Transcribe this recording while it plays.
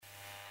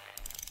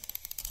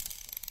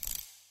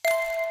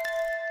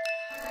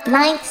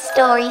Ninth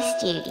Story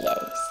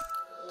Studios,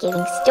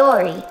 giving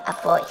story a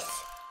voice.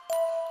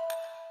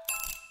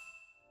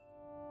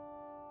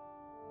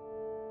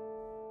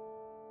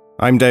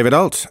 I'm David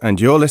Alt, and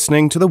you're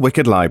listening to The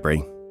Wicked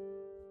Library.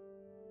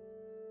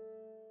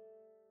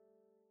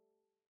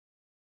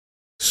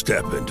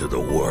 Step into the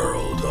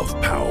world of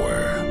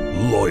power,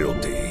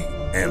 loyalty,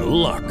 and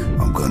luck.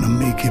 I'm gonna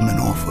make him an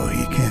offer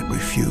he can't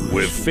refuse.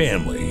 With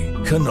family,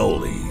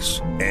 cannolis,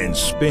 and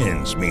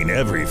spins mean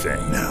everything.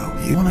 Now,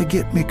 you wanna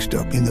get mixed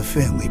up in the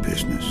family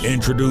business.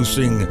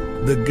 Introducing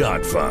The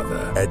Godfather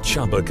at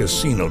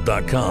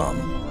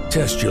ChumbaCasino.com.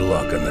 Test your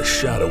luck in the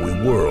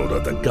shadowy world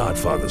of The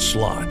Godfather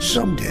slot.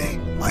 Someday,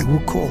 I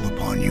will call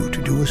upon you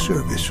to do a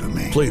service for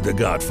me. Play The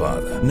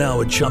Godfather, now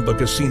at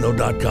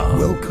ChumbaCasino.com.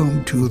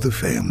 Welcome to the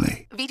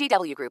family.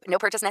 VGW Group. No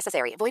purchase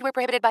necessary. Void where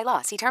prohibited by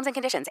law. See terms and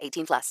conditions.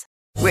 18+.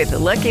 With the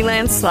Lucky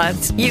Land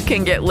Slots, you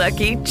can get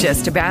lucky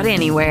just about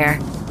anywhere.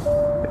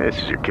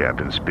 This is your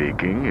captain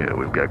speaking.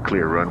 We've got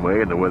clear runway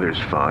and the weather's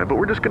fine, but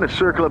we're just going to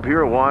circle up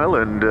here a while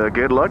and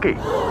get lucky.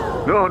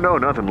 No,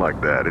 nothing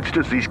like that. It's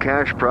just these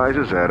cash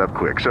prizes add up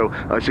quick. So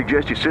I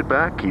suggest you sit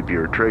back, keep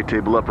your tray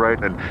table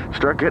upright, and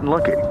start getting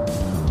lucky.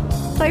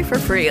 Play for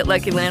free at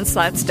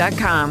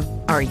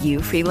LuckyLandSlots.com. Are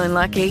you feeling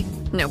lucky?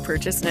 No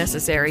purchase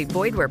necessary.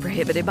 Void where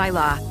prohibited by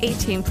law.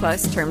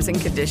 18+ terms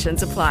and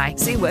conditions apply.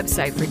 See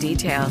website for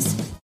details.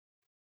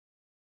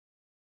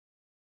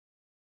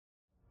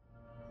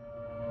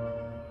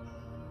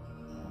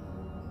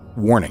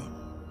 Warning.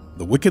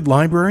 The Wicked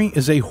Library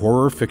is a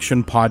horror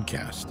fiction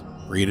podcast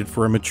created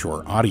for a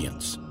mature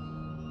audience.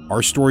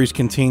 Our stories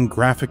contain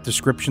graphic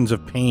descriptions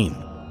of pain,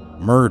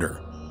 murder,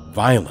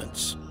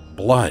 violence,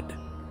 blood,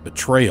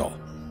 betrayal,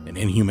 and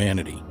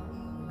inhumanity.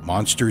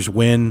 Monsters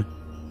win,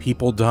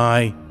 people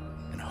die,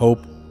 and hope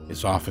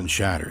is often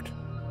shattered.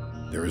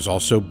 There is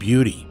also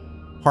beauty,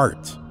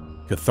 heart,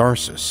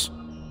 catharsis,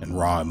 and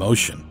raw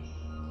emotion.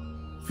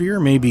 Fear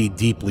may be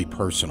deeply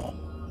personal,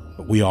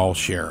 but we all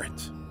share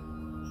it.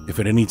 If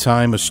at any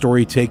time a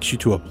story takes you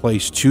to a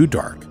place too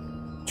dark,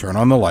 turn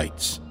on the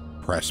lights,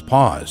 press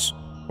pause,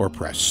 or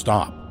press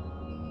stop.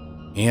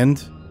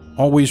 And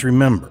always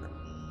remember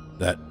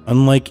that,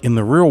 unlike in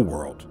the real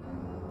world,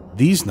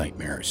 these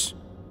nightmares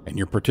and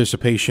your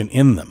participation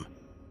in them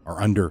are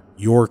under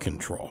your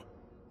control.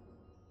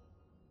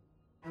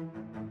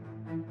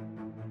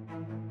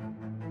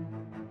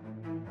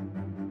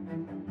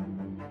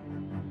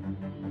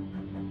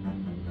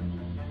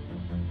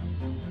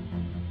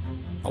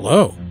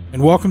 Hello,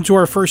 and welcome to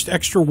our first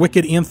extra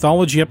Wicked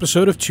Anthology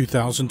episode of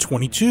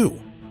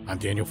 2022. I'm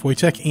Daniel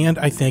Foytek, and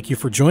I thank you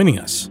for joining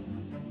us.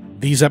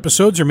 These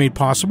episodes are made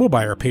possible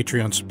by our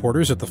Patreon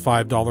supporters at the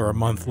 $5 a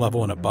month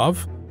level and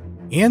above,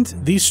 and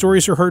these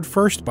stories are heard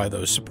first by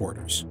those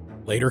supporters,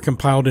 later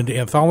compiled into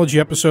anthology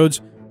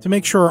episodes to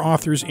make sure our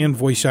authors and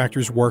voice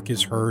actors' work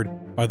is heard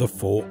by the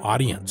full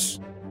audience.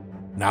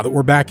 Now that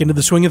we're back into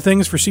the swing of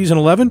things for Season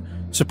 11,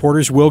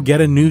 supporters will get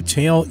a new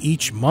tale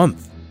each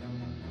month.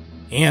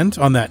 And,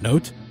 on that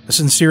note, a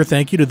sincere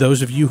thank you to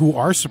those of you who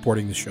are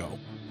supporting the show.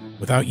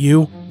 Without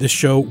you, this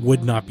show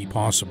would not be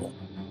possible.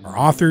 Our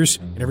authors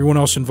and everyone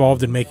else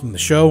involved in making the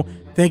show,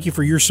 thank you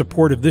for your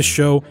support of this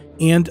show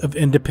and of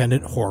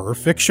independent horror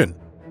fiction.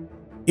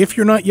 If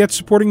you're not yet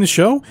supporting the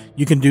show,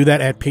 you can do that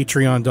at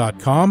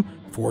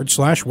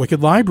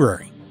patreon.com/Wicked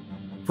Library.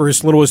 For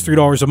as little as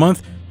 $3 a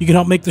month, you can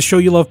help make the show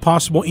you love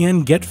possible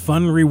and get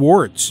fun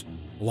rewards.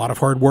 A lot of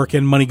hard work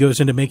and money goes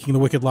into making the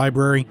Wicked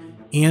Library,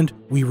 and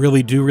we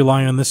really do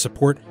rely on this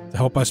support to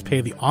help us pay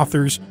the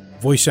authors,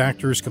 voice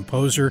actors,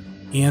 composer,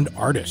 and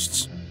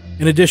artists.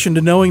 In addition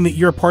to knowing that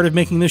you're a part of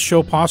making this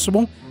show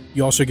possible,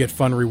 you also get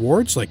fun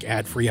rewards like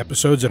ad-free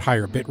episodes at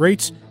higher bit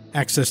rates,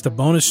 access to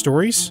bonus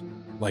stories,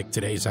 like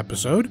today's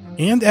episode,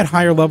 and at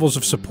higher levels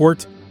of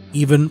support,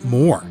 even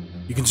more.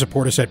 You can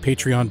support us at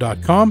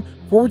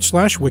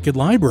patreon.com/Wicked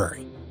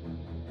Library.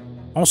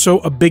 Also,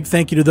 a big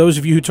thank you to those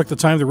of you who took the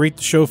time to rate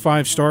the show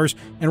 5 stars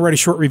and write a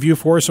short review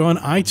for us on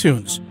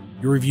iTunes.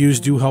 Your reviews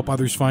do help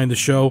others find the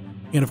show,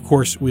 and of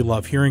course, we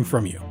love hearing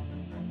from you.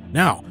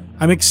 Now,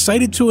 I'm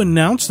excited to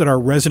announce that our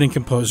resident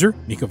composer,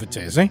 Nico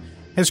Vitese,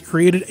 has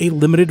created a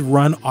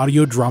limited-run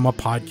audio drama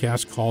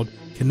podcast called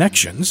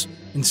Connections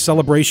in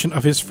celebration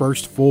of his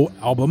first full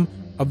album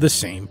of the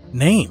same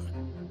name.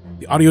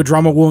 The audio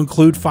drama will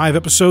include 5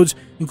 episodes,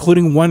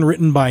 including one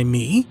written by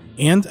me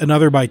and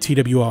another by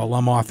TWL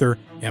alum author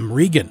M.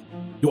 Regan.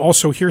 You'll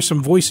also hear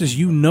some voices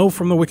you know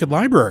from the Wicked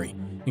Library,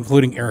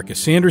 including Erica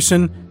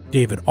Sanderson,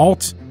 David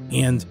Alt,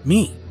 and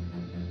me.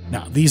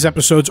 Now, these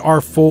episodes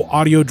are full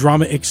audio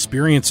drama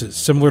experiences,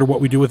 similar to what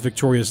we do with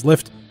Victoria's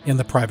Lift and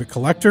The Private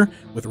Collector,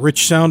 with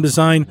rich sound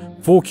design,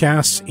 full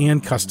casts,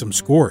 and custom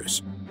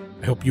scores.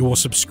 I hope you will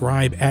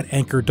subscribe at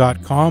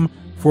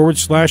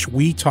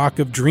anchor.com/We Talk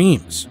of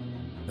Dreams.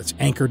 That's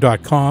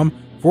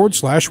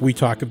anchor.com/We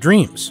Talk of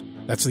Dreams.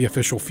 That's the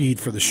official feed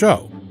for the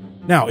show.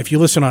 Now, if you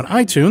listen on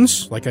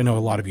iTunes, like I know a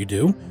lot of you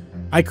do,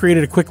 I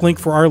created a quick link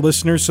for our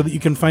listeners so that you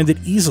can find it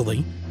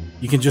easily.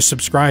 You can just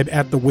subscribe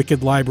at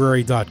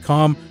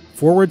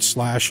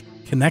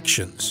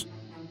thewickedlibrary.com/connections.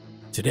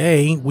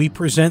 Today, we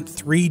present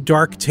 3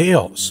 dark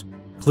tales.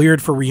 Cleared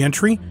for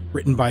Reentry,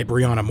 written by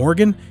Brianna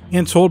Morgan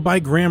and told by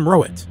Graham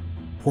Rowett.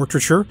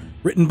 Portraiture,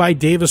 written by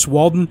Davis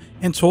Walden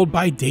and told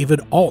by David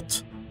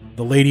Alt.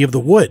 The Lady of the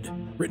Wood,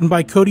 written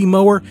by Cody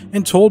Mower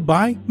and told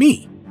by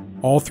me.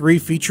 All 3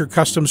 feature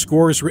custom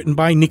scores written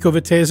by Nico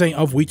Vitese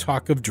of We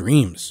Talk of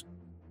Dreams.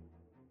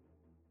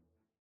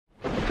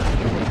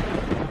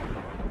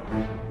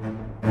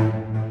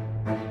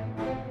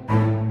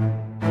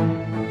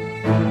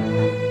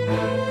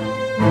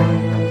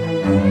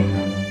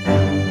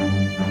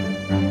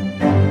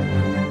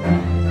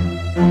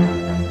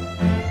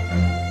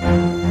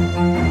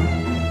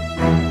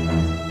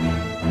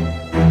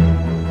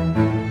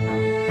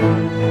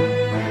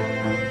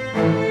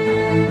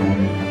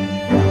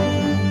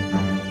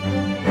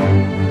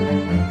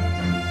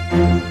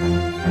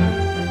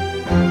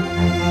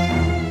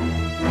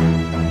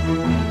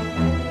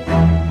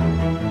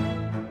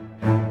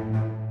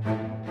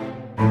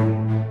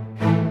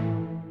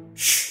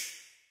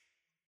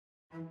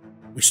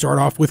 We start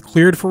off with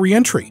Cleared for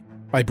Reentry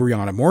by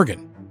Brianna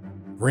Morgan.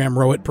 Graham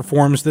Rowett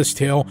performs this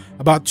tale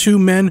about 2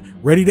 men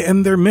ready to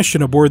end their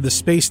mission aboard the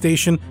space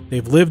station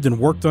they've lived and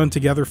worked on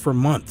together for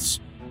months.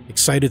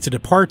 Excited to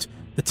depart,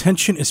 the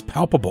tension is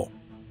palpable,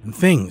 and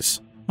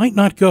things might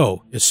not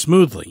go as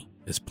smoothly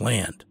as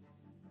planned.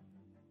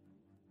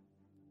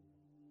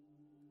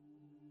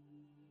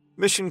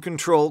 Mission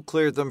Control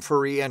cleared them for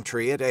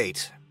re-entry at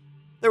 8.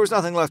 There was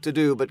nothing left to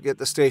do but get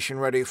the station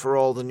ready for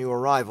all the new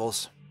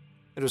arrivals.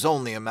 It was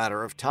only a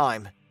matter of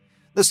time.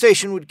 The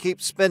station would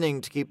keep spinning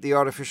to keep the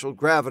artificial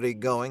gravity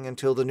going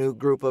until the new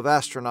group of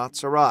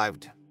astronauts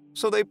arrived,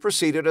 so they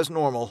proceeded as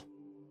normal.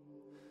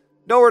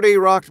 Doherty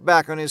rocked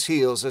back on his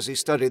heels as he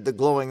studied the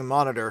glowing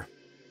monitor.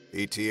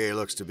 ETA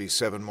looks to be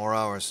 7 more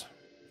hours.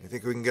 You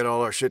think we can get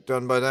all our shit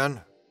done by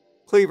then?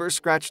 Cleaver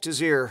scratched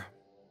his ear.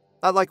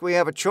 Not like we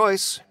have a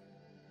choice.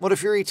 What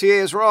if your ETA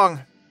is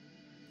wrong?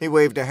 He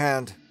waved a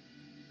hand.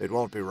 It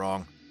won't be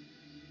wrong.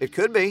 It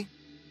could be.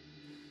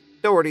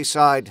 Doherty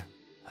sighed.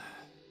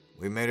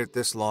 We made it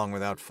this long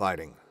without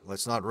fighting.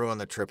 Let's not ruin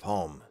the trip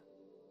home.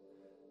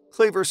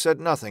 Cleaver said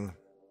nothing.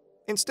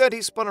 Instead,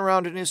 he spun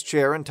around in his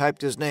chair and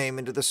typed his name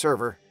into the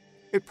server.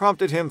 It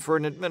prompted him for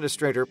an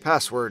administrator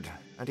password,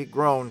 and he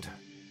groaned.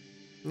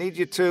 Need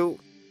you to?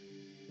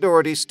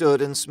 Doherty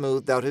stood and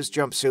smoothed out his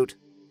jumpsuit.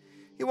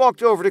 He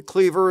walked over to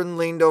Cleaver and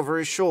leaned over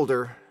his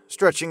shoulder,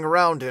 stretching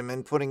around him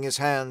and putting his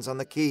hands on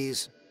the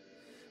keys.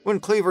 When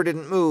Cleaver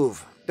didn't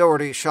move,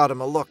 Doherty shot him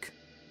a look.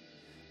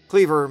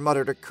 Cleaver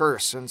muttered a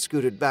curse and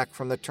scooted back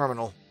from the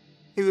terminal.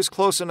 He was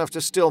close enough to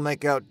still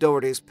make out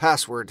Doherty's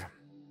password.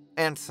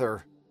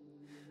 Anther.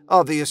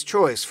 Obvious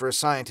choice for a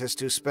scientist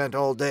who spent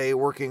all day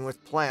working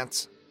with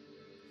plants.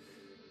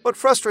 What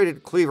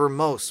frustrated Cleaver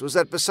most was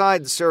that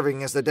besides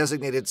serving as the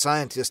designated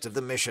scientist of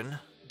the mission,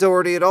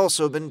 Doherty had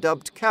also been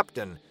dubbed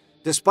captain,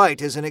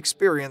 despite his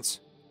inexperience.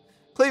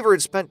 Cleaver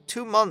had spent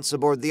 2 months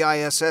aboard the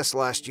ISS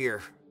last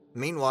year.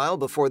 Meanwhile,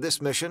 before this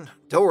mission,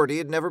 Doherty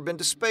had never been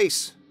to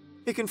space.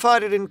 He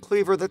confided in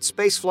Cleaver that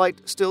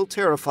spaceflight still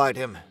terrified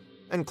him,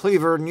 and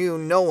Cleaver knew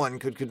no one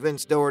could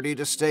convince Doherty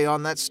to stay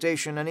on that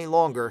station any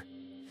longer.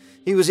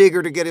 He was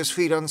eager to get his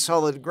feet on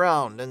solid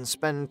ground and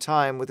spend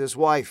time with his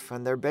wife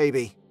and their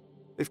baby.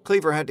 If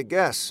Cleaver had to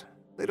guess,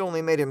 they'd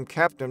only made him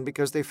captain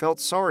because they felt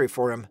sorry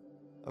for him.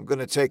 I'm going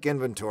to take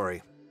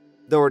inventory,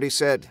 Doherty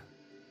said.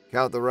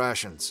 Count the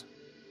rations.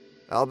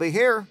 I'll be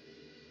here.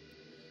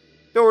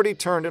 Doherty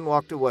turned and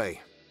walked away,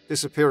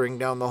 disappearing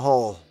down the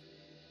hall.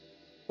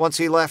 Once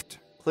he left,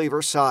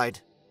 Cleaver sighed.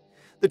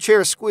 The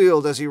chair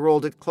squealed as he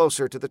rolled it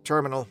closer to the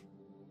terminal.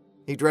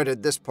 He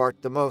dreaded this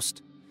part the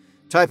most,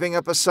 typing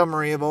up a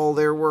summary of all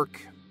their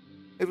work.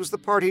 It was the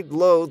part he'd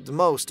loathed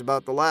most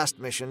about the last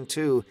mission,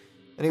 too,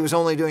 and he was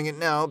only doing it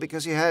now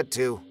because he had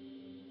to.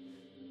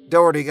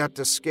 Doherty got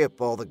to skip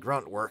all the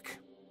grunt work.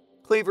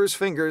 Cleaver's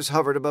fingers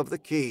hovered above the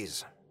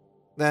keys.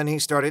 Then he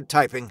started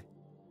typing.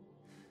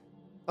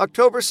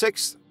 October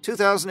 6th,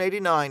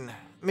 2089.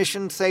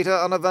 Mission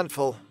Theta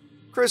uneventful.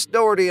 Chris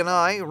Doherty and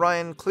I,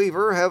 Ryan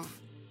Cleaver, have...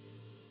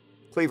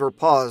 Cleaver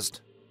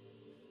paused.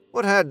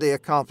 What had they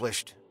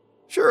accomplished?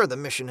 Sure, the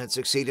mission had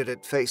succeeded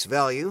at face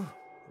value.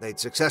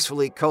 They'd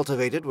successfully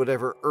cultivated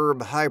whatever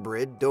herb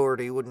hybrid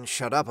Doherty wouldn't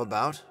shut up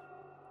about.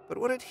 But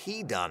what had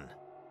he done?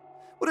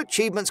 What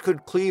achievements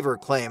could Cleaver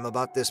claim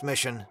about this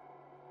mission?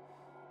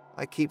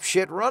 I keep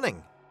shit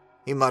running,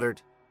 he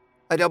muttered.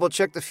 I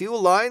double-checked the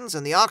fuel lines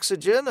and the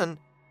oxygen and...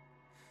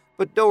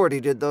 But Doherty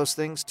did those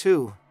things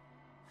too.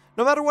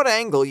 No matter what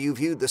angle you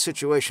viewed the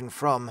situation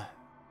from,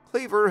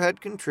 Cleaver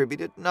had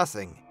contributed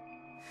nothing.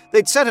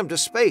 They'd sent him to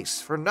space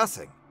for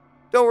nothing.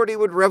 Doherty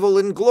would revel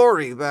in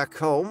glory back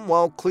home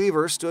while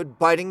Cleaver stood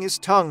biting his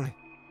tongue.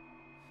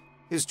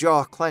 His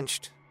jaw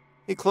clenched.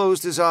 He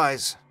closed his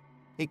eyes.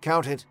 He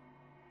counted.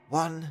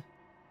 1,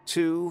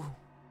 2,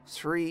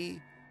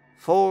 3,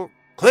 4...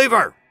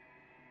 Cleaver!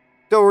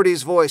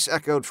 Doherty's voice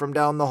echoed from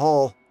down the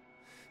hall.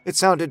 It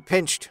sounded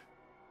pinched.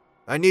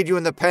 I need you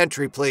in the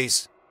pantry,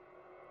 please.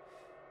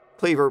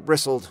 Cleaver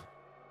bristled.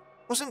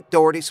 Wasn't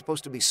Doherty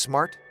supposed to be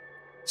smart?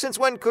 Since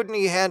when couldn't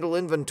he handle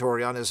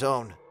inventory on his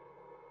own?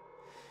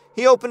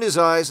 He opened his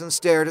eyes and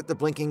stared at the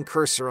blinking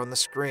cursor on the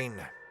screen.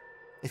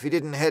 If he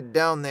didn't head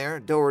down there,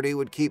 Doherty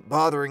would keep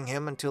bothering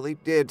him until he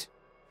did.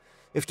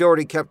 If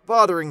Doherty kept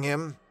bothering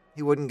him,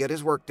 he wouldn't get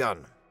his work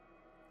done.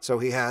 So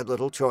he had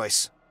little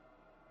choice.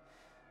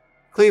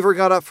 Cleaver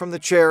got up from the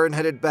chair and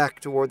headed back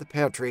toward the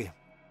pantry.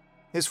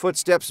 His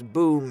footsteps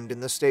boomed in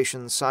the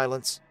station's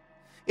silence.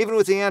 Even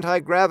with the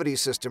anti-gravity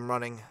system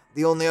running,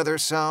 the only other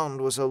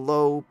sound was a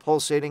low,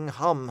 pulsating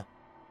hum.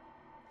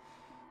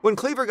 When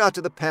Cleaver got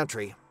to the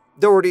pantry,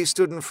 Doherty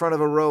stood in front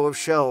of a row of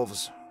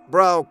shelves,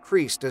 brow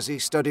creased as he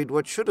studied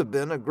what should have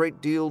been a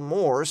great deal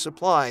more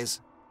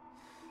supplies.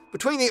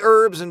 Between the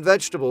herbs and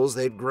vegetables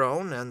they'd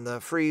grown and the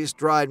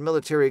freeze-dried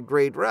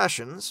military-grade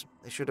rations,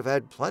 they should have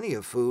had plenty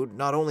of food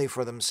not only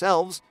for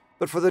themselves,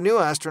 but for the new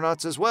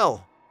astronauts as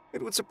well.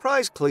 It would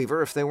surprise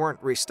Cleaver if they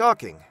weren't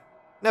restocking.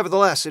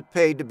 Nevertheless, it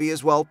paid to be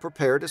as well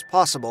prepared as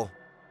possible.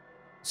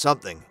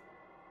 Something,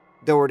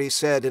 Doherty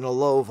said in a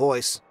low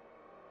voice.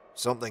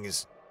 Something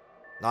is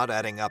not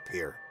adding up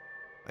here.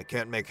 I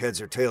can't make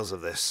heads or tails of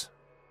this.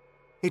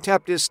 He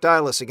tapped his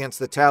stylus against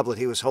the tablet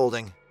he was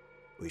holding.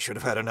 We should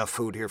have had enough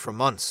food here for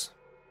months.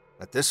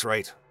 At this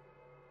rate,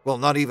 well,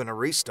 not even a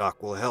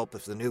restock will help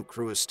if the new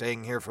crew is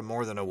staying here for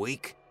more than a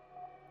week.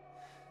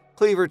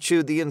 Cleaver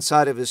chewed the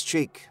inside of his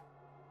cheek.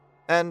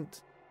 And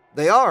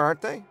they are,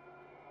 aren't they?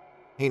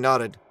 He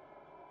nodded.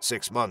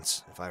 6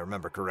 months, if I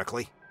remember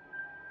correctly.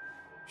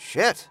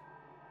 Shit.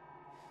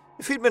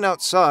 If he'd been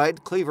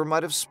outside, Cleaver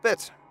might have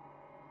spit.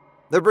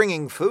 They're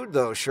bringing food,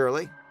 though,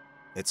 surely.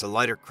 It's a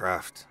lighter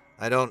craft.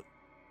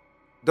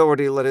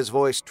 Doherty let his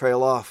voice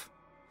trail off.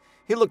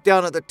 He looked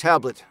down at the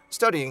tablet,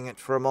 studying it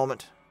for a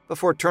moment,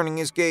 before turning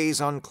his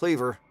gaze on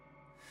Cleaver.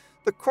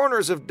 The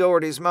corners of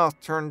Doherty's mouth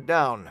turned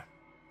down.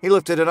 He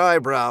lifted an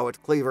eyebrow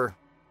at Cleaver.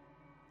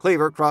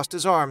 Cleaver crossed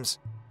his arms.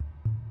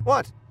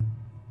 What?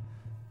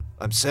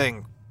 I'm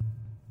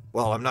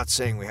not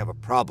saying we have a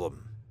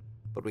problem,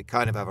 but we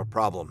kind of have a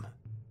problem.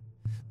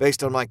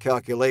 Based on my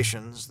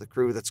calculations, the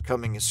crew that's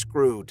coming is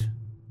screwed.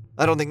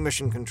 I don't think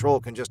Mission Control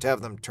can just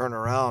have them turn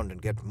around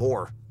and get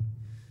more.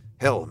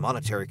 Hell,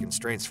 monetary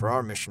constraints for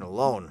our mission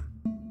alone.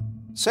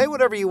 Say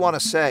whatever you want to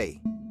say.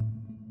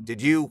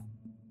 Did you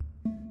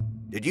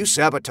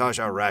sabotage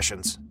our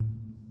rations?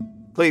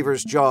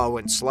 Cleaver's jaw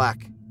went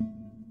slack.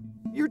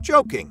 You're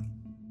joking.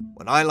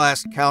 When I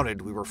last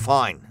counted, we were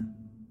fine,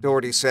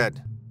 Doherty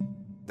said.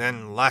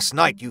 Then last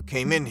night you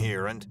came in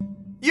here and...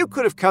 You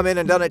could have come in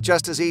and done it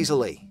just as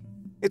easily.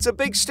 It's a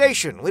big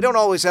station. We don't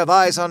always have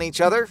eyes on each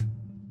other.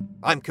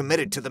 I'm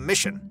committed to the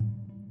mission.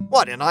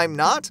 What, and I'm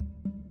not?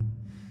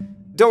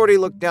 Doherty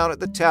looked down at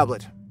the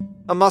tablet.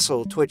 A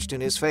muscle twitched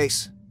in his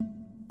face.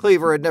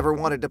 Cleaver had never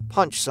wanted to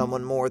punch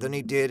someone more than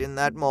he did in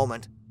that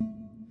moment.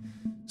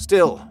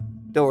 Still,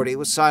 Doherty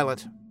was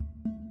silent.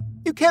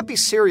 You can't be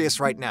serious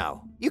right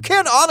now. You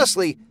can't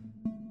honestly...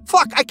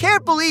 Fuck, I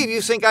can't believe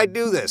you think I'd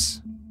do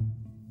this.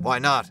 Why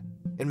not?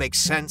 It makes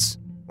sense.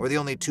 We're the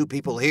only 2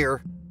 people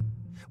here.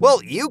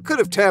 Well, you could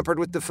have tampered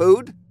with the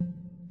food.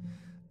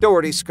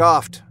 Doherty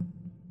scoffed.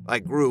 I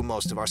grew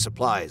most of our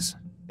supplies.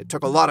 It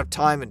took a lot of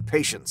time and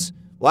patience.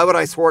 Why would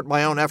I thwart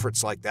my own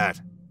efforts like that?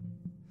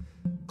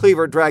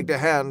 Cleaver dragged a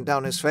hand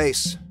down his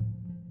face.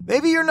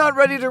 Maybe you're not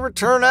ready to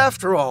return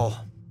after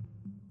all.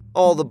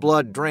 All the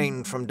blood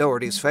drained from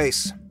Doherty's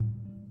face.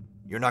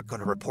 You're not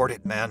going to report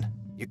it, man.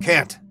 You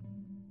can't.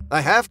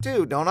 I have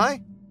to, don't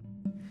I?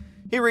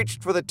 He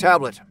reached for the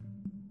tablet.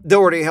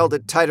 Doherty held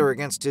it tighter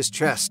against his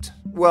chest,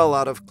 well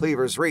out of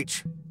Cleaver's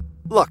reach.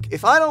 Look,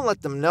 if I don't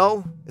let them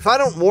know, if I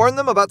don't warn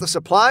them about the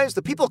supplies,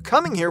 the people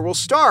coming here will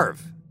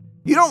starve.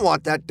 You don't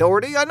want that,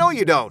 Doherty. I know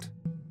you don't.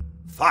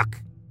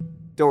 Fuck,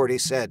 Doherty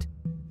said.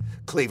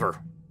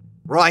 Cleaver.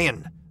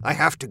 Ryan, I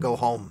have to go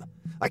home.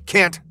 I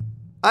can't.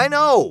 I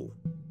know.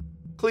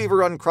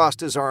 Cleaver uncrossed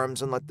his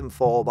arms and let them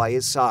fall by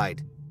his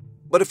side.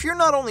 But if you're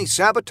not only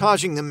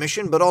sabotaging the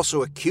mission, but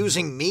also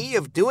accusing me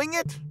of doing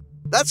it,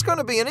 that's going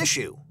to be an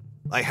issue.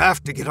 I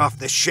have to get off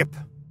this ship.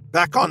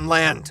 Back on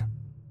land,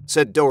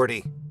 said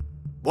Doherty.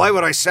 Why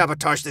would I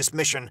sabotage this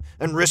mission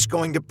and risk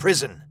going to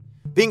prison?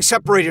 Being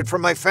separated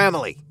from my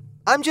family?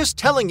 I'm just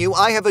telling you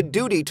I have a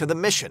duty to the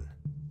mission.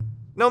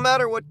 No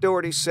matter what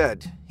Doherty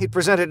said, he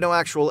presented no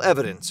actual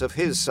evidence of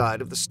his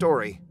side of the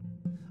story.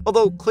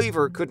 Although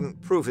Cleaver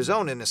couldn't prove his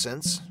own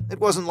innocence, it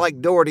wasn't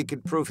like Doherty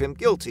could prove him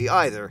guilty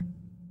either.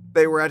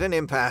 They were at an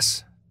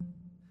impasse.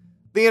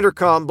 The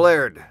intercom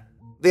blared.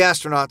 The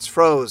astronauts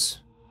froze.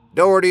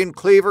 Doherty and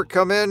Cleaver,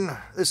 come in.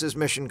 This is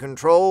Mission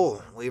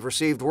Control. We've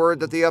received word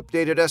that the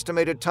updated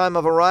estimated time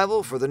of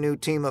arrival for the new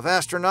team of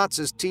astronauts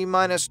is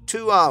T-minus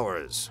 2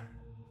 hours.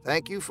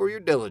 Thank you for your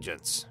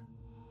diligence.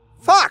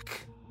 Fuck!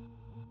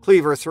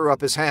 Cleaver threw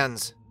up his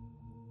hands.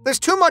 There's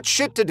too much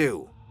shit to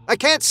do. I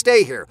can't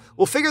stay here.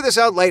 We'll figure this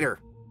out later.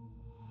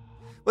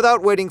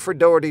 Without waiting for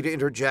Doherty to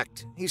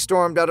interject, he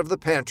stormed out of the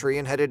pantry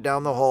and headed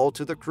down the hall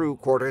to the crew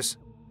quarters.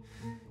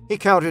 He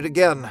counted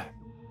again.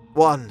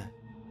 1,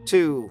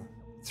 2,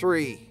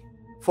 3,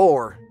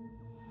 4.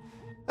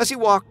 As he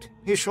walked,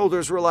 his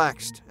shoulders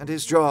relaxed and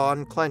his jaw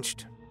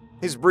unclenched.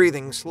 His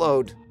breathing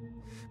slowed.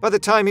 By the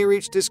time he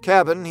reached his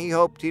cabin, he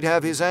hoped he'd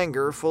have his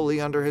anger fully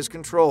under his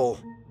control.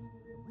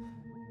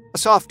 A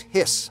soft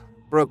hiss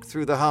broke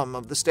through the hum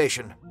of the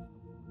station.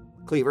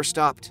 Cleaver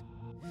stopped.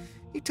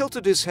 He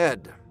tilted his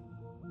head.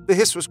 The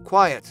hiss was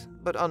quiet,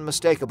 but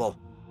unmistakable,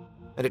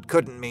 and it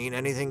couldn't mean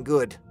anything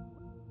good.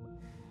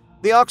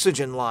 The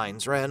oxygen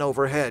lines ran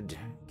overhead,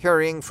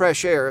 carrying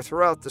fresh air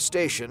throughout the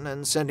station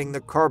and sending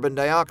the carbon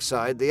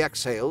dioxide they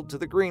exhaled to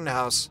the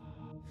greenhouse.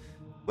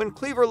 When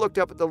Cleaver looked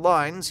up at the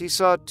lines, he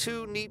saw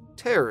two neat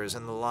tears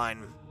in the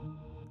line.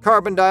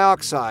 Carbon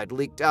dioxide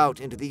leaked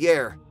out into the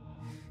air.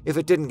 If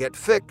it didn't get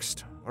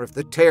fixed, or if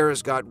the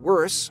tears got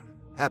worse,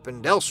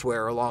 happened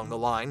elsewhere along the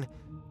line,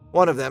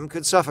 one of them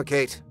could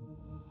suffocate.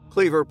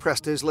 Cleaver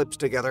pressed his lips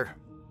together.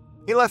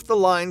 He left the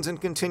lines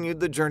and continued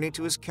the journey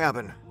to his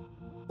cabin.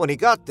 When he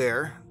got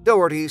there,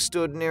 Doherty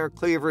stood near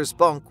Cleaver's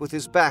bunk with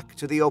his back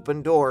to the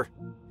open door.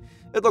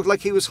 It looked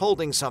like he was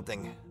holding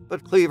something,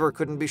 but Cleaver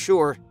couldn't be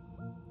sure.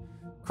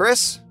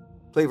 "Chris?"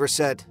 Cleaver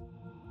said.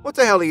 "What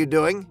the hell are you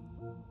doing?"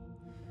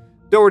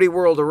 Doherty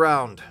whirled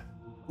around.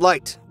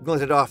 Light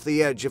glinted off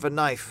the edge of a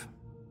knife.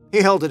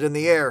 He held it in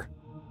the air.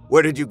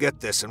 "Where did you get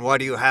this, and why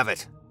do you have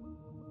it?"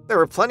 "There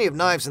were plenty of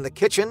knives in the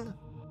kitchen,"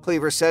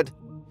 Cleaver said.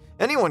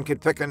 "Anyone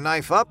could pick a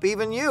knife up,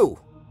 even you."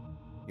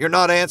 "You're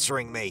not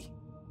answering me."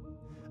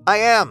 "I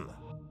am."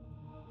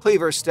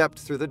 Cleaver stepped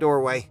through the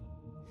doorway.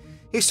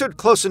 He stood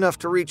close enough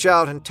to reach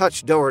out and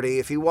touch Doherty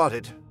if he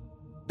wanted.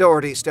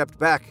 Doherty stepped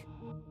back.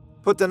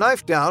 "Put the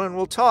knife down and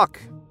we'll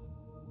talk."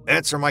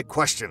 "Answer my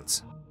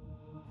questions."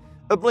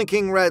 A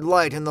blinking red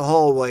light in the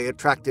hallway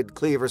attracted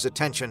Cleaver's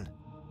attention.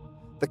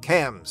 The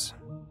cams.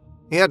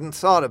 He hadn't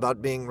thought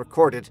about being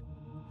recorded.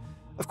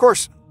 Of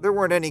course, there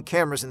weren't any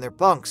cameras in their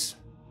bunks,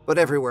 but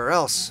everywhere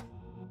else.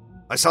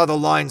 "I saw the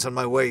lines on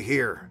my way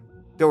here,"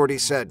 Doherty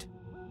said.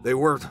 They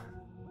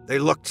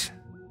looked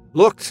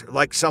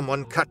like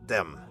someone cut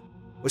them,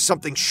 with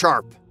something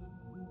sharp."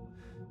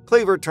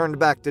 Cleaver turned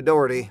back to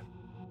Doherty.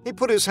 He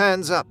put his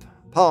hands up,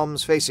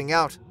 palms facing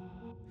out.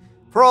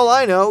 "For all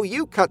I know,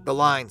 you cut the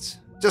lines,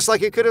 just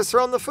like you could have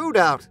thrown the food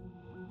out."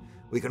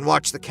 "We can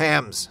watch the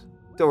cams,"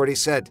 Doherty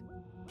said.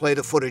 "Play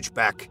the footage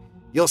back.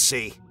 You'll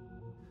see.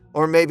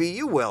 Or maybe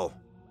you will.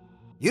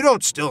 You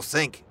don't still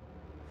think."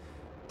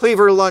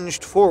 Cleaver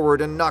lunged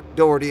forward and knocked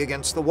Doherty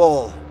against the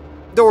wall.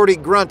 Doherty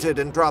grunted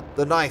and dropped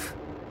the knife.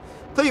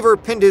 Cleaver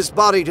pinned his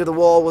body to the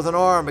wall with an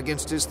arm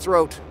against his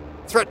throat,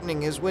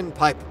 threatening his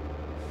windpipe.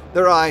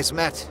 Their eyes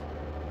met.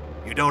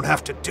 "You don't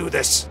have to do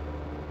this,"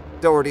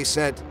 Doherty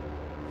said.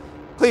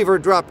 Cleaver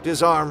dropped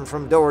his arm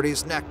from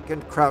Doherty's neck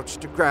and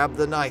crouched to grab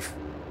the knife.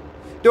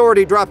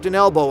 Doherty dropped an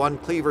elbow on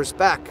Cleaver's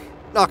back,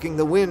 knocking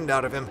the wind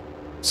out of him.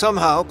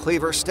 Somehow,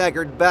 Cleaver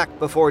staggered back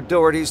before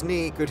Doherty's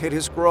knee could hit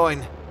his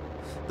groin.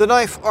 The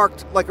knife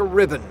arced like a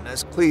ribbon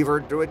as Cleaver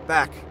drew it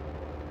back.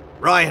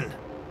 "Ryan!"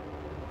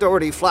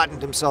 Doherty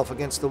flattened himself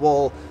against the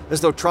wall,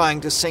 as though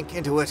trying to sink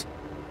into it.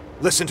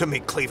 "Listen to me,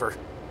 Cleaver.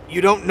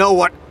 You don't know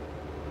what—"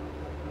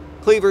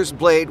 Cleaver's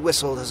blade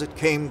whistled as it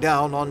came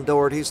down on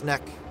Doherty's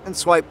neck and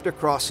swiped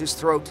across his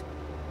throat.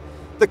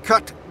 The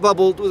cut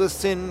bubbled with a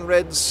thin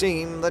red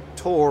seam that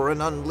tore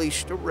and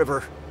unleashed a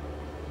river.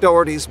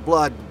 Doherty's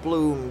blood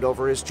bloomed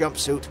over his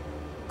jumpsuit.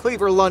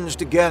 Cleaver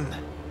lunged again,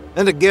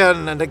 and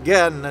again, and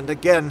again, and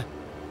again.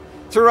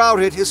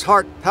 Throughout it, his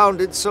heart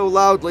pounded so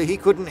loudly he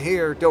couldn't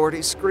hear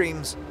Doherty's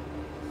screams.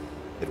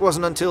 It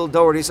wasn't until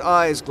Doherty's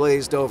eyes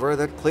glazed over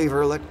that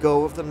Cleaver let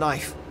go of the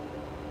knife.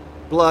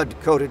 Blood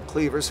coated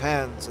Cleaver's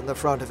hands and the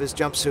front of his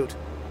jumpsuit.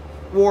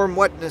 Warm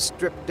wetness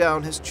dripped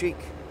down his cheek.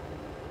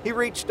 He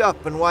reached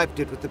up and wiped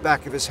it with the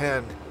back of his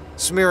hand,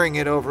 smearing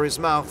it over his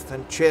mouth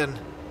and chin.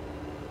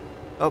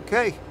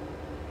 "Okay,"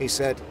 he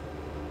said.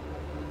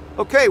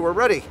 "Okay, we're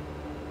ready."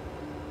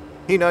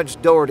 He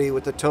nudged Doherty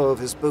with the toe of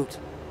his boot.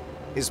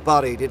 His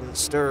body didn't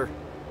stir.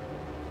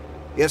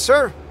 "Yes,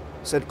 sir,"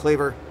 said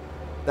Cleaver.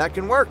 "That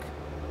can work."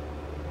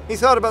 He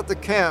thought about the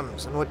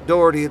cams and what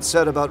Doherty had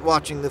said about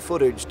watching the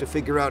footage to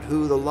figure out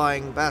who the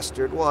lying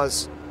bastard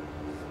was.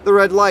 The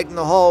red light in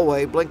the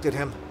hallway blinked at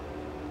him.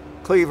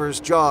 Cleaver's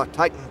jaw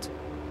tightened.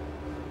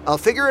 "I'll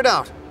figure it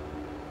out."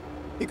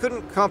 He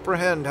couldn't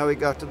comprehend how he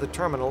got to the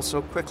terminal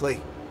so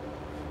quickly.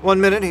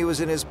 One minute he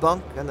was in his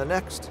bunk, and the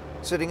next,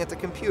 sitting at the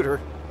computer.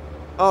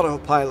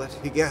 Autopilot,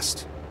 he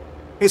guessed.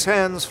 His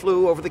hands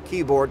flew over the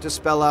keyboard to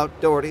spell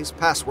out Doherty's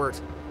password.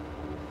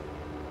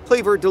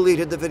 Cleaver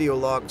deleted the video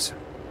logs.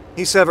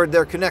 He severed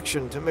their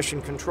connection to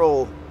mission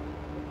control.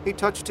 He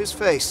touched his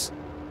face.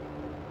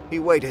 He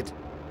waited.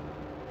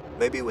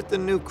 Maybe with the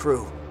new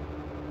crew,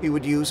 he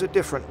would use a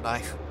different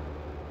knife.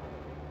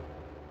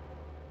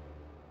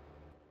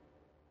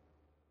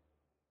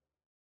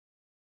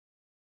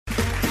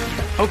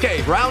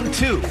 Okay, round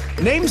two.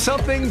 Name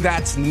something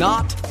that's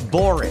not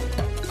boring.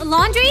 A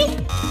laundry?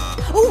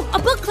 Ooh, a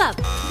book club.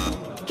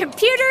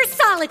 Computer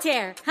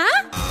solitaire,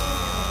 huh?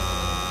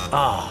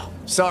 Ah,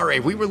 sorry,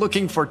 we were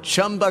looking for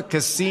Chumba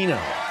Casino.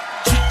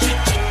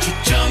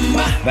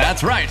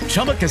 That's right,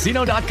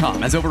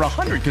 ChumbaCasino.com has over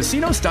 100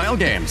 casino-style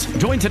games.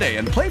 Join today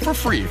and play for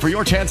free for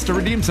your chance to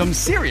redeem some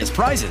serious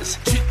prizes.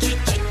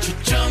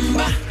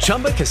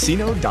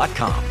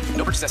 ChumbaCasino.com.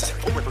 No purchase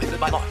necessary. Void where prohibited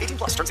by law. 18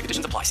 plus terms and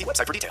conditions apply. See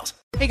website for details.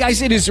 Hey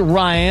guys, it is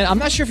Ryan. I'm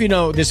not sure if you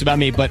know this about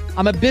me, but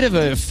I'm a bit of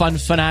a fun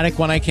fanatic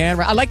when I can.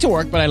 I like to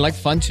work, but I like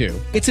fun too.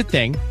 It's a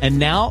thing. And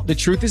now the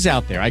truth is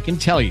out there. I can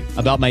tell you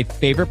about my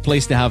favorite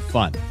place to have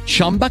fun.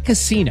 Chumba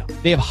Casino.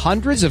 They have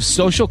hundreds of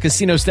social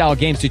casino style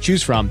games to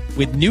choose from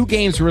with new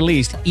games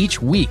released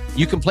each week.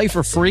 You can play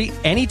for free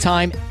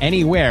anytime,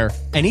 anywhere.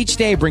 And each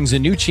day brings a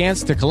new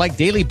chance to collect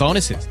daily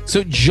bonuses.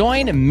 So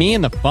join me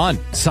in the fun.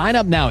 Sign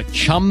up now at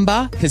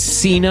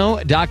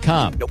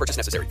ChumbaCasino.com. No purchase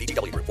necessary.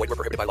 VGW. Void where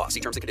prohibited by law. See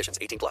terms and conditions.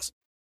 18 plus.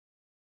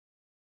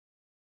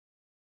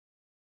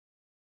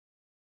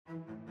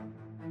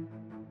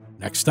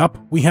 Next up,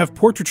 we have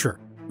Portraiture,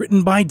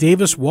 written by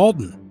Davis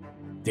Walden.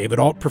 David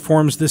Alt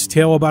performs this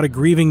tale about a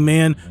grieving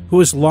man who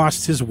has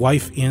lost his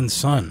wife and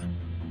son.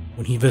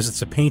 When he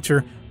visits a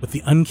painter with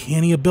the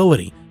uncanny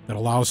ability that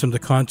allows him to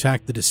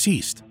contact the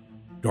deceased,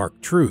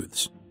 dark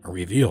truths are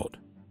revealed.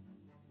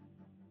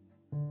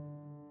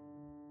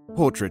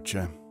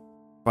 Portraiture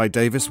by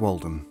Davis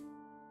Walden.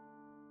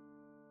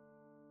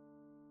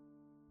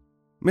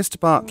 Mr.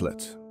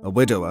 Bartlett, a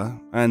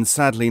widower, and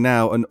sadly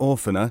now an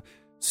orphaner,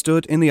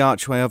 stood in the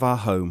archway of our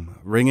home,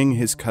 wringing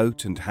his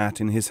coat and hat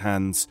in his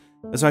hands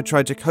as I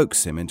tried to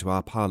coax him into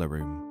our parlour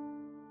room.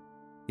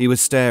 He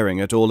was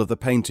staring at all of the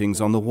paintings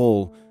on the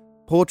wall,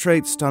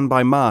 portraits done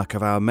by Mark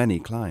of our many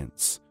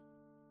clients.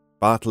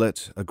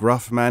 Bartlett, a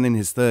gruff man in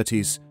his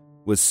 30s,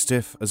 was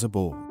stiff as a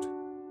board.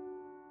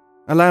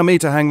 "Allow me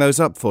to hang those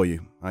up for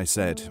you," I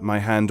said, my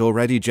hand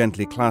already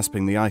gently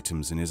clasping the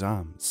items in his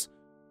arms.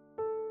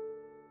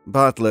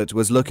 Bartlett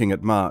was looking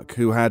at Mark,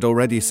 who had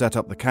already set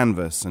up the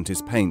canvas and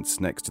his paints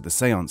next to the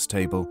séance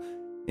table,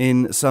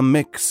 in some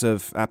mix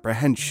of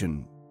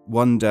apprehension,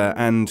 wonder,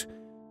 and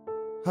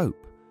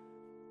hope.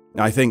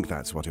 I think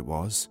that's what it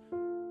was.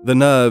 The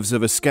nerves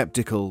of a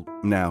skeptical,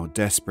 now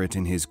desperate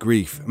in his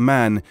grief,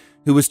 man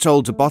who was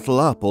told to bottle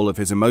up all of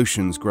his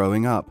emotions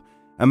growing up,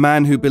 a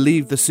man who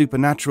believed the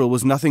supernatural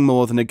was nothing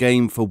more than a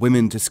game for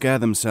women to scare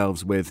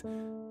themselves with,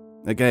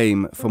 a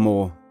game for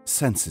more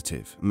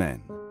sensitive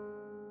men.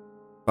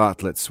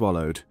 Bartlett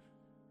swallowed.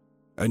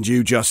 "And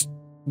you just,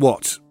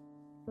 what,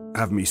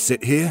 have me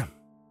sit here?"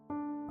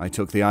 I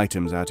took the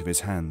items out of his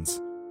hands.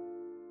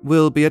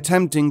 "We'll be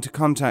attempting to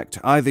contact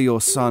either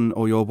your son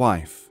or your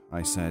wife,"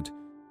 I said.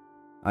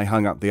 I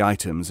hung up the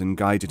items and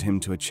guided him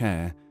to a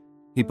chair.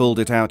 He pulled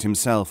it out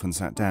himself and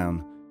sat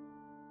down.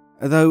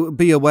 "Though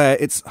be aware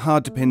it's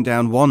hard to pin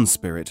down one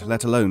spirit,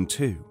 let alone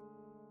two."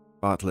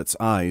 Bartlett's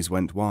eyes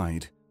went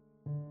wide.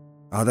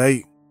 "Are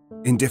they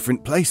in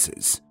different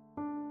places?"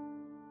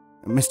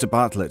 "Mr.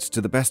 Bartlett, to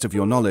the best of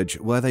your knowledge,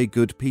 were they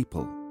good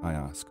people?" I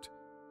asked.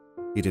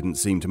 He didn't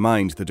seem to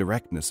mind the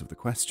directness of the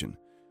question.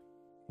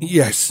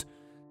 "Yes,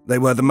 they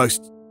were the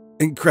most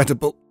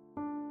incredible..."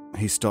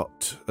 He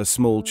stopped, a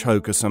small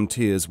choke as some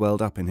tears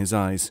welled up in his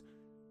eyes.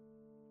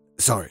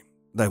 "Sorry,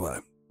 they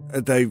were.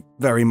 They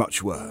very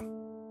much were."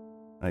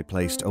 I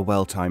placed a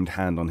well-timed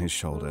hand on his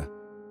shoulder.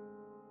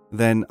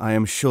 "Then I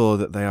am sure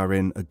that they are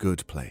in a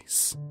good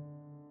place."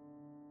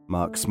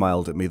 Mark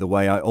smiled at me the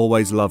way I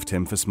always loved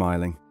him for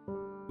smiling.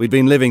 We'd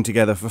been living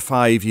together for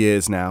 5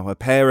 years now, a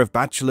pair of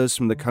bachelors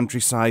from the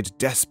countryside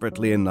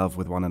desperately in love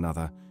with one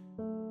another.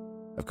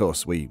 Of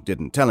course, we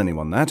didn't tell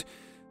anyone that.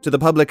 To the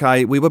public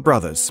eye, we were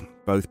brothers,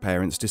 both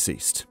parents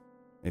deceased.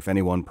 If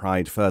anyone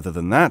pried further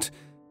than that,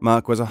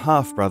 Mark was a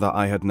half-brother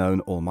I had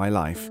known all my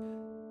life.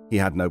 He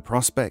had no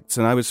prospects,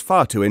 and I was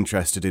far too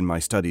interested in my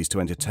studies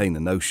to entertain the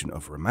notion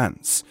of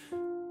romance.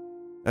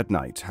 At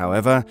night,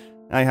 however,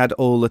 I had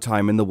all the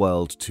time in the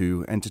world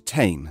to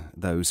entertain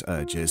those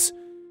urges,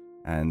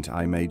 and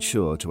I made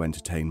sure to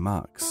entertain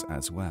Mark's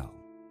as well.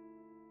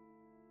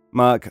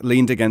 Mark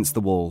leaned against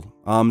the wall,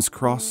 arms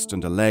crossed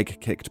and a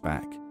leg kicked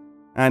back,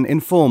 an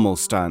informal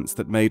stance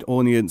that made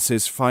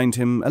audiences find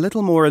him a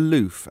little more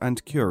aloof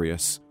and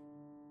curious.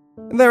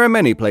 "There are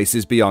many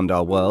places beyond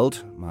our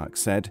world," Mark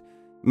said.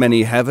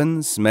 "Many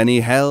heavens,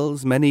 many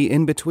hells, many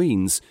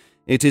in-betweens.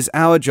 It is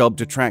our job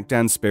to track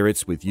down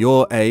spirits with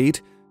your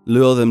aid,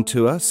 lure them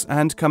to us,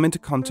 and come into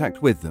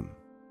contact with them."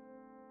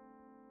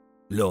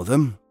 "Lure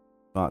them?"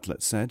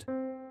 Bartlett said.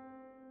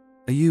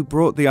 "You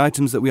brought the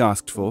items that we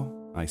asked for,"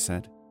 I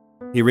said.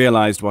 He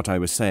realized what I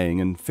was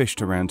saying and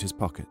fished around his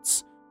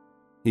pockets.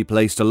 He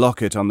placed a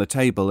locket on the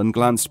table and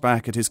glanced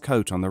back at his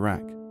coat on the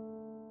rack.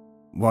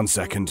 "1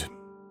 second.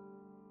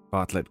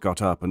 Bartlett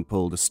got up and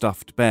pulled a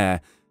stuffed bear,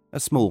 a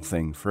small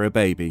thing for a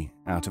baby,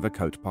 out of a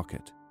coat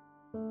pocket.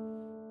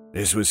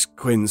 "This was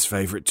Quinn's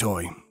favourite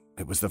toy.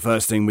 It was the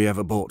first thing we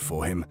ever bought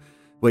for him.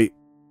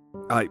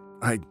 I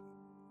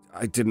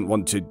didn't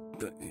want to,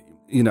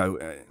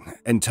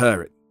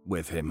 inter it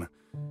with him.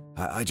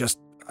 I just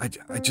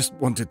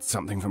wanted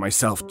something for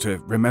myself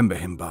to remember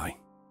him by."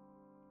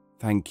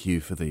 "Thank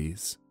you for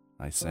these,"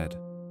 I said.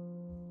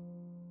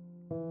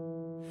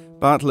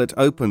 Bartlett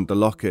opened the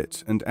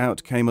locket and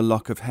out came a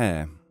lock of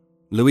hair.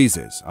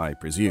 Louise's, I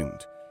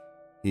presumed.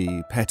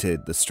 He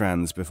petted the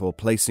strands before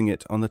placing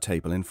it on the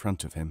table in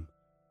front of him.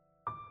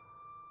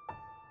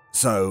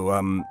 "So,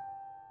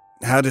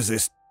 How does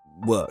this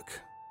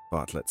work?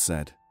 Bartlett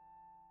said.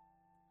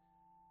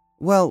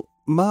 Well,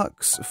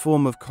 Mark's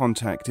form of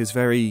contact is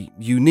very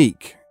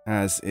unique,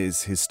 as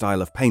is his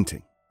style of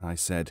painting, I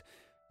said,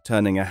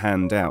 turning a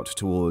hand out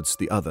towards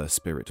the other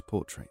spirit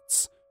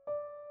portraits.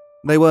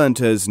 They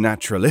weren't as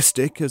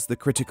naturalistic as the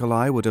critical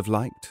eye would have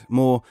liked,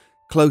 more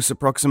close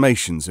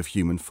approximations of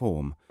human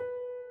form.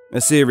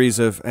 A series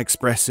of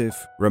expressive,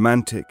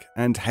 romantic,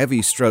 and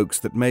heavy strokes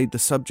that made the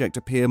subject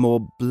appear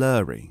more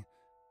blurry.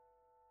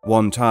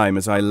 One time,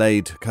 as I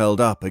laid curled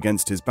up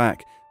against his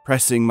back,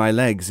 pressing my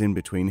legs in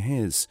between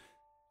his,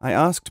 I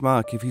asked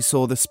Mark if he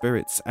saw the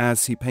spirits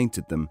as he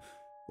painted them,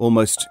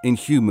 almost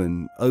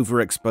inhuman,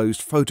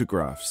 overexposed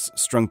photographs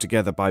strung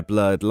together by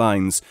blurred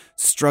lines,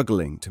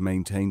 struggling to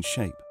maintain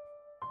shape.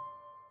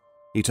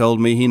 He told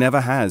me he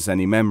never has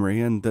any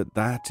memory and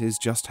that is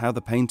just how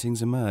the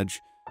paintings emerge.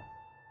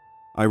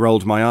 I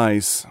rolled my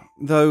eyes,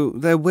 though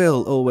there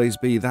will always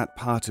be that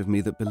part of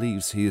me that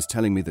believes he is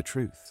telling me the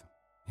truth.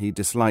 He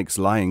dislikes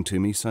lying to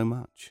me so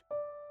much.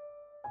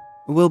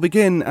 We'll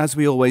begin, as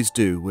we always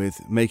do, with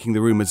making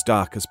the room as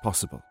dark as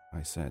possible,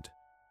 I said.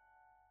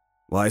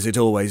 Why is it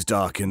always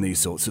dark in these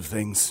sorts of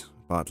things?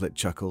 Bartlett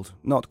chuckled,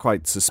 not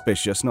quite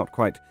suspicious, not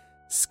quite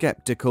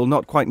skeptical,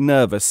 not quite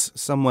nervous,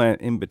 somewhere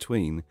in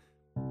between.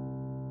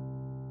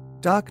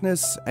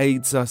 Darkness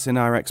aids us in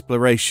our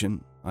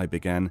exploration, I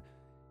began.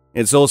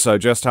 It's also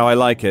just how I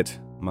like it,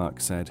 Mark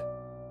said.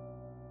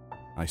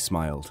 I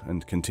smiled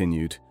and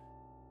continued.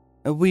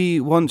 We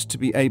want to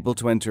be able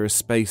to enter a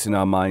space in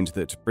our mind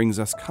that brings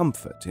us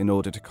comfort in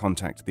order to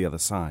contact the other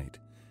side.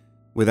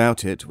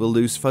 Without it, we'll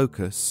lose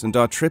focus, and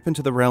our trip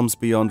into the realms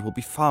beyond will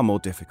be far more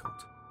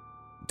difficult.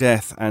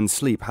 Death and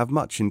sleep have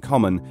much in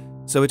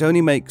common, so it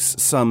only makes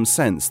some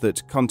sense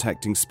that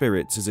contacting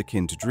spirits is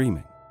akin to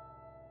dreaming.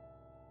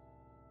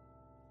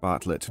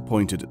 Bartlett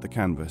pointed at the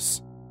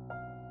canvas.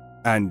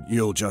 And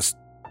you'll just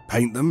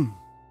paint them?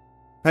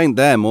 Paint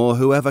them or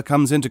whoever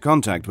comes into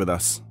contact with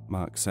us,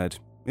 Mark said.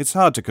 It's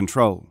hard to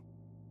control.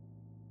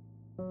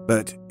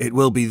 But it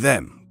will be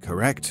them,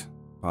 correct?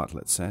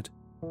 Bartlett said.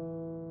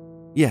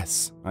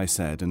 Yes, I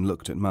said and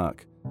looked at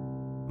Mark.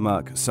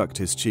 Mark sucked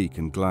his cheek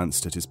and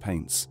glanced at his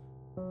paints.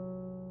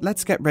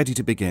 Let's get ready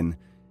to begin.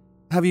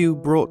 Have you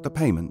brought the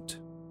payment?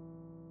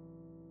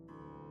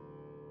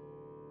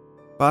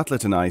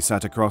 Bartlett and I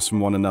sat across from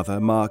one another,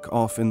 Mark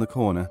off in the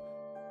corner.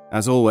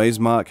 As always,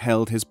 Mark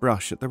held his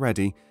brush at the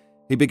ready.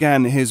 He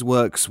began his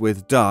works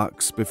with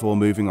darks before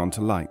moving on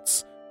to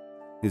lights.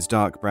 His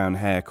dark brown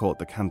hair caught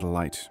the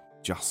candlelight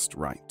just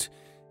right.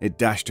 It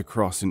dashed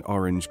across in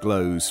orange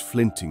glows,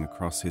 flinting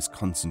across his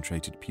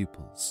concentrated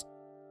pupils.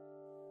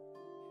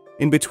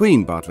 In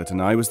between Bartlett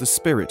and I was the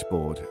spirit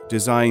board,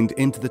 designed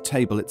into the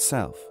table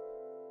itself.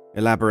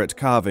 Elaborate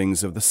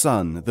carvings of the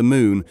sun, the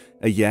moon,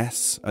 a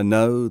yes, a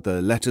no,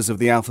 the letters of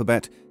the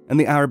alphabet, and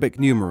the Arabic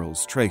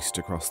numerals traced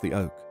across the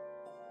oak.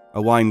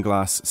 A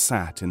wineglass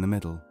sat in the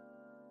middle.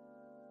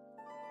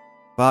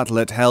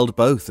 Bartlett held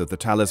both of the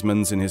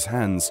talismans in his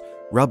hands,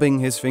 rubbing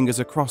his fingers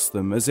across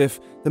them as if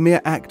the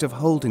mere act of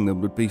holding them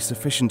would be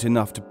sufficient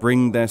enough to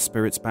bring their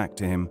spirits back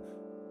to him,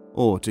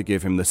 or to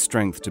give him the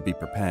strength to be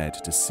prepared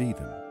to see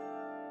them.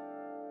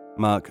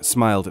 Mark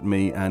smiled at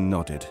me and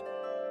nodded.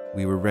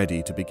 We were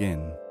ready to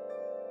begin.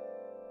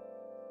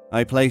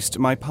 I placed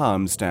my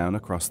palms down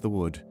across the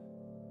wood.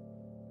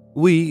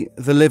 We,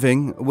 the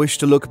living, wish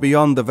to look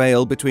beyond the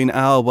veil between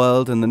our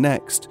world and the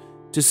next,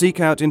 to seek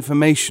out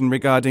information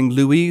regarding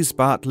Louise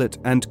Bartlett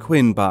and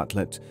Quinn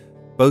Bartlett,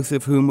 both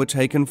of whom were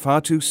taken far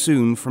too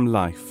soon from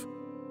life.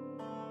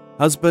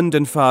 Husband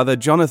and father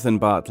Jonathan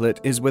Bartlett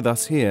is with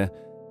us here.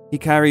 He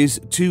carries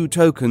 2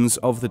 tokens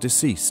of the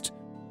deceased,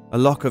 a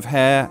lock of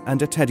hair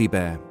and a teddy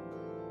bear.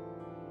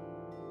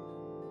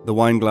 The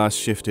wineglass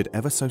shifted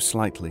ever so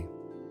slightly.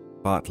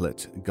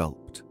 Bartlett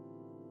gulped.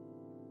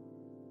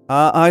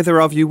 Are either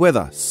of you with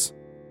us?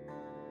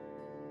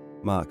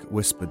 Mark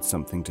whispered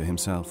something to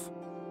himself.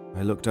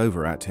 I looked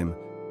over at him.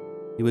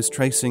 He was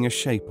tracing a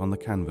shape on the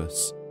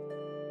canvas.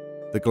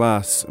 The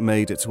glass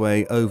made its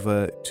way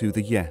over to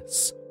the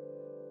yes.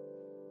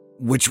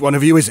 Which one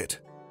of you is it?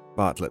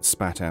 Bartlett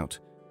spat out.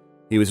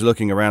 He was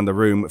looking around the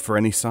room for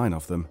any sign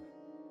of them.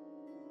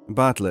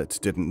 Bartlett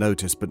didn't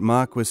notice, but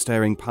Mark was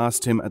staring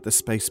past him at the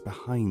space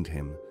behind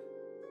him.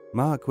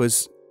 Mark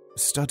was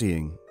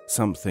studying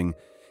something.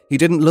 He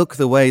didn't look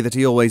the way that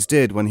he always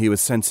did when he was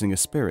sensing a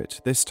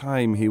spirit. This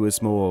time he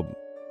was more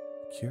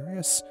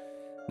curious?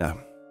 No,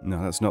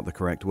 that's not the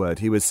correct word.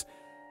 He was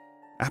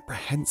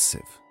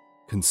apprehensive,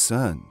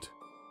 concerned.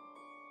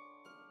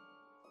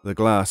 The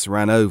glass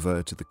ran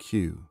over to the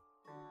cue.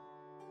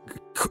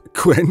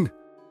 Quinn?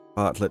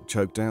 Bartlett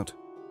choked out.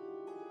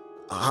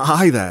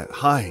 Hi there,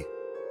 hi.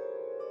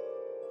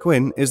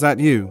 Quinn, is that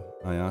you?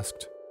 I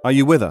asked. Are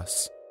you with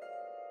us?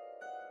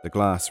 The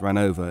glass ran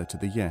over to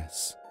the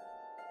yes.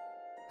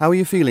 How are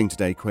you feeling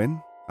today,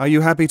 Quinn? Are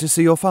you happy to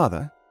see your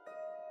father?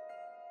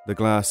 The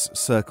glass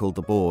circled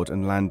the board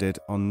and landed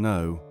on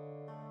no.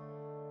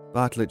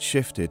 Bartlett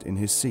shifted in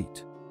his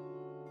seat.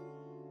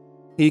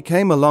 He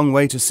came a long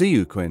way to see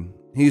you, Quinn.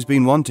 He's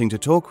been wanting to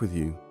talk with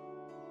you.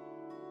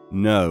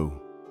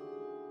 No.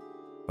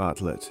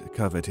 Bartlett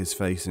covered his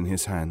face in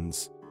his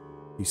hands.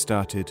 He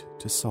started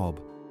to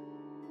sob.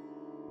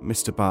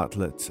 Mr.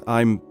 Bartlett,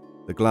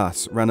 The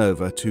glass ran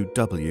over to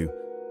W.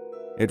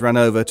 It ran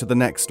over to the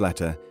next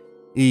letter,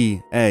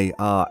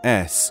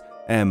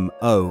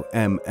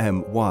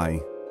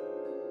 E-A-R-S-M-O-M-M-Y.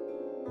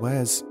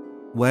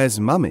 Where's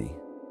Mummy?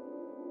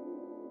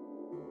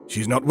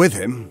 She's not with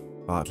him,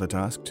 Bartlett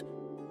asked.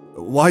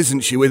 Why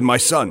isn't she with my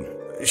son?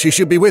 She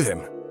should be with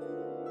him.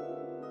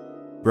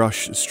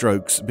 Brush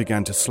strokes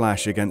began to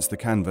slash against the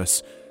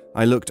canvas.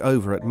 I looked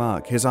over at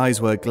Mark. His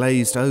eyes were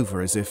glazed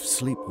over as if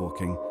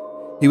sleepwalking.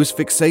 He was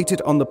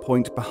fixated on the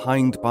point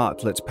behind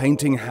Bartlett,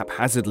 painting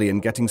haphazardly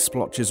and getting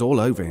splotches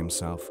all over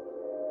himself.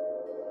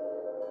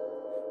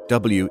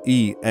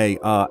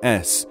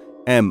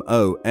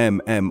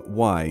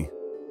 W-E-A-R-S-M-O-M-M-Y.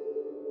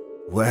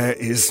 Where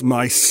is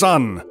my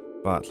son?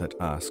 Bartlett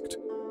asked.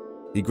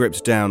 He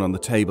gripped down on the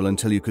table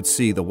until you could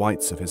see the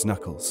whites of his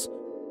knuckles.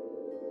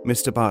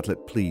 Mr.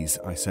 Bartlett, please,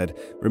 I said.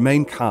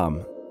 Remain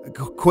calm.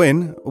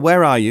 Quinn,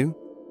 where are you?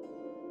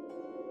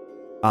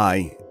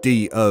 I-D-O-N-T-N-O.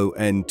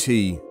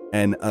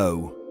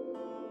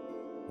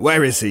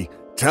 Where is he?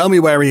 Tell me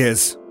where he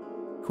is.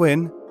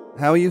 Quinn,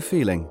 how are you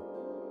feeling?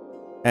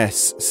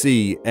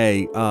 S-C-A-R-E-D.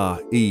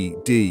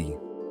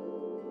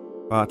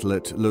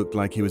 Bartlett looked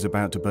like he was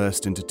about to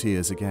burst into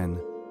tears again.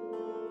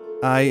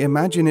 I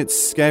imagine it's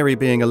scary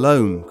being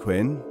alone,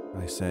 Quinn,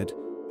 I said.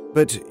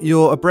 But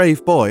you're a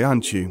brave boy,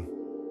 aren't you?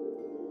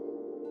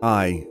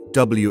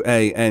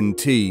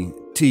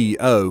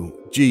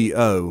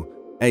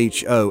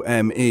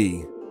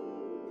 I-W-A-N-T-T-O-G-O-H-O-M-E.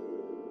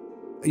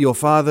 Your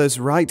father's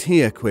right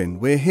here, Quinn.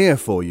 We're here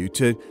for you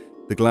to...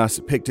 The glass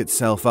picked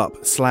itself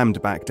up,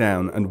 slammed back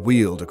down, and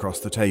wheeled across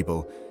the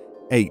table.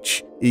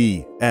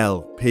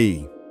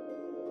 H-E-L-P.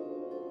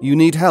 You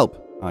need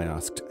help? I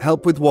asked.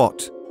 Help with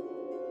what?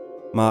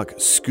 Mark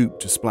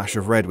scooped a splash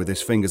of red with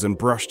his fingers and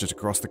brushed it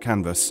across the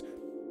canvas.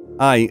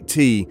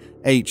 I-T-H-U-R-T-S.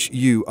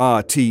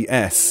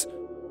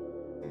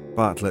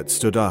 Bartlett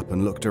stood up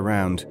and looked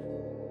around.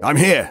 I'm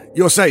here.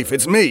 You're safe.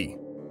 It's me.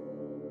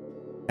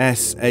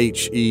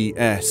 S-H-E-S-H-E-R-E.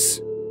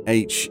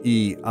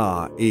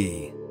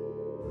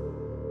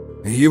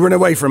 You run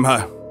away from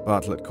her,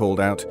 Bartlett called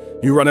out.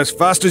 You run as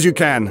fast as you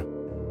can.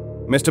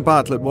 Mr.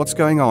 Bartlett, what's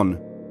going on?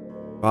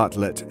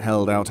 Bartlett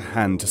held out a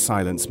hand to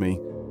silence me.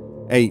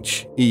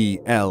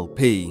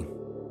 H-E-L-P.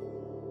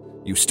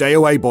 You stay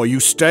away, boy. You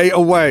stay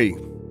away.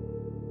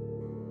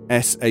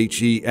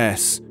 S-H-E-S-H-E-R-E.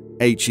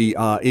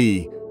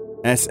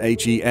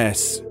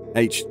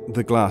 S-H-E-S-H...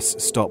 The glass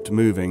stopped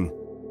moving.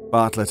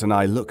 Bartlett and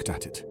I looked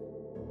at it.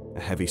 A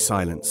heavy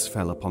silence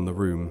fell upon the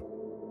room.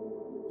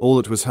 All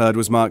that was heard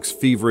was Mark's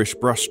feverish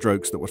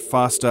brushstrokes that were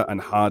faster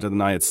and harder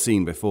than I had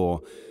seen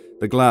before.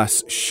 The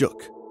glass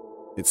shook.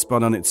 It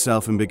spun on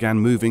itself and began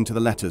moving to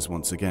the letters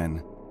once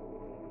again.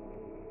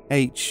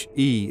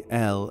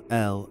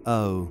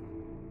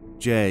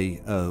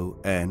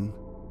 H-E-L-L-O-J-O-N.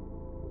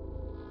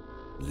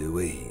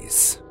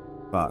 Louise,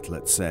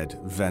 Bartlett said,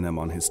 venom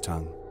on his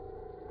tongue.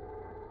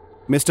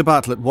 Mr.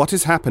 Bartlett, what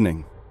is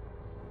happening?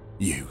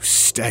 You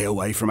stay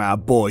away from our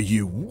boy,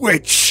 you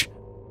witch!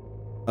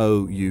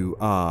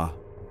 O-U-R-B-O-Y.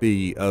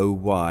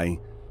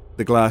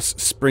 The glass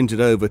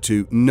sprinted over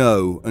to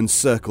no and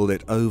circled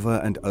it over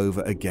and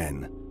over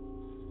again.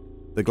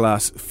 The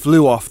glass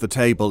flew off the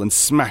table and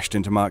smashed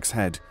into Mark's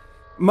head.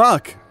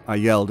 Mark! I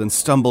yelled and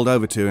stumbled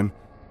over to him.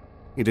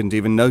 He didn't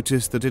even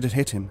notice that it had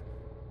hit him.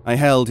 I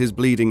held his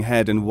bleeding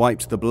head and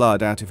wiped the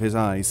blood out of his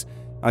eyes.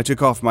 I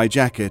took off my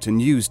jacket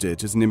and used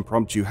it as an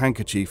impromptu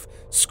handkerchief,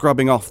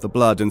 scrubbing off the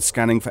blood and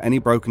scanning for any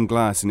broken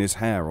glass in his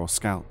hair or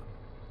scalp.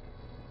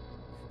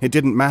 It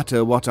didn't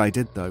matter what I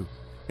did, though.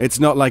 It's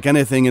not like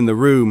anything in the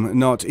room,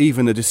 not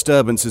even a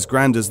disturbance as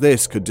grand as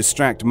this, could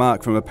distract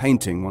Mark from a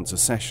painting once a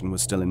session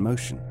was still in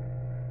motion.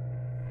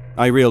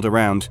 I reeled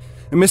around.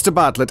 Mr.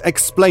 Bartlett,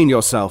 explain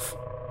yourself.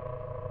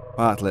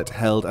 Bartlett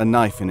held a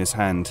knife in his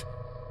hand.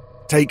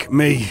 Take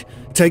me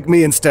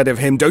instead of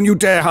him. Don't you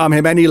dare harm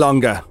him any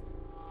longer.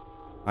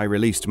 I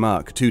released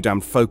Mark, too damn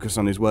focused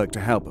on his work to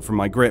help, from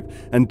my grip,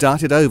 and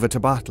darted over to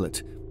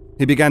Bartlett.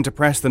 He began to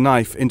press the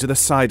knife into the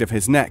side of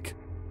his neck.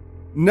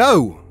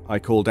 No! I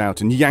called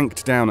out and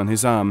yanked down on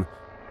his arm.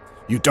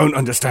 You don't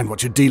understand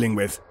what you're dealing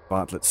with,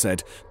 Bartlett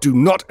said. Do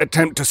not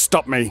attempt to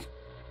stop me.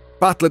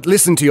 Bartlett,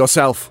 listen to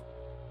yourself.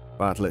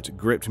 Bartlett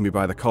gripped me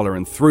by the collar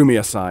and threw me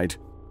aside.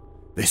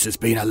 This has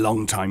been a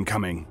long time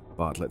coming,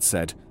 Bartlett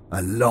said.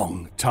 A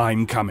long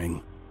time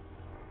coming.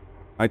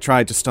 I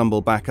tried to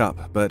stumble back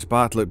up, but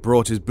Bartlett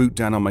brought his boot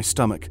down on my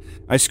stomach.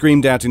 I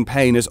screamed out in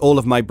pain as all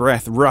of my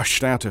breath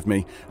rushed out of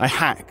me. I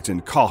hacked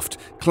and coughed,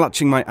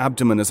 clutching my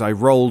abdomen as I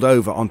rolled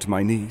over onto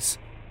my knees.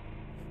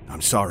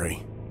 I'm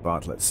sorry,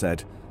 Bartlett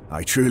said.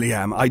 I truly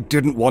am. I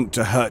didn't want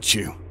to hurt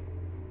you.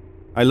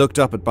 I looked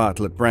up at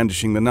Bartlett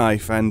brandishing the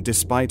knife, and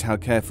despite how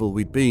careful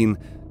we'd been,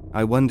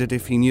 I wondered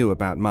if he knew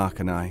about Mark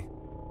and I.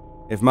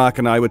 If Mark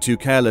and I were too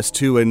careless,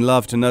 too in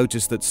love to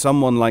notice that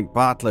someone like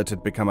Bartlett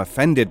had become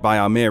offended by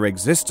our mere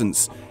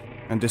existence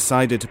and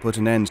decided to put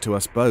an end to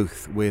us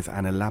both with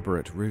an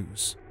elaborate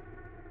ruse.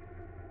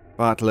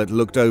 Bartlett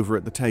looked over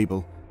at the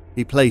table.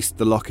 He placed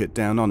the locket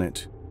down on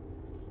it.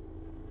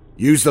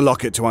 Use the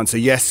locket to answer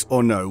yes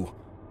or no.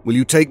 Will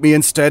you take me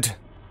instead?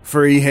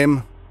 Free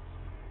him?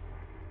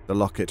 The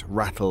locket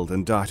rattled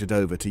and darted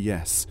over to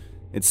yes.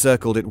 It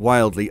circled it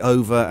wildly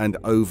over and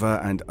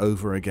over and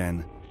over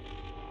again.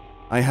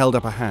 I held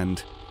up a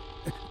hand.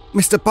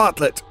 Mr.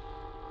 Bartlett!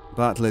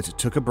 Bartlett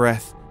took a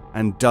breath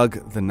and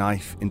dug the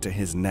knife into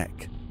his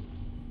neck.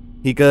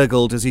 He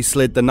gurgled as he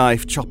slid the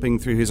knife, chopping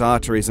through his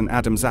arteries and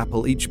Adam's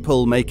apple, each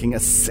pull making a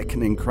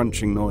sickening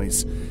crunching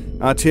noise.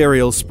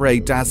 Arterial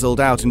spray dazzled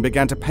out and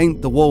began to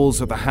paint the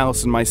walls of the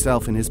house and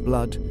myself in his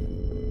blood.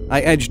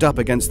 I edged up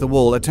against the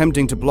wall,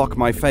 attempting to block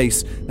my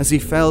face as he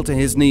fell to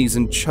his knees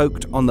and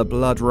choked on the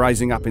blood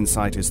rising up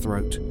inside his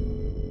throat.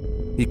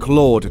 He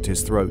clawed at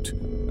his throat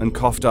and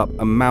coughed up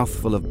a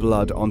mouthful of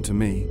blood onto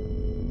me.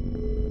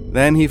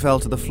 Then he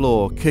fell to the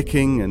floor,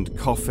 kicking and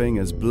coughing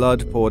as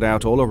blood poured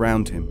out all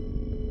around him.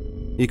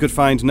 He could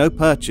find no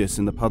purchase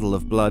in the puddle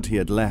of blood he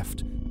had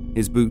left,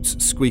 his boots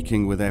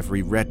squeaking with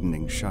every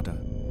reddening shudder.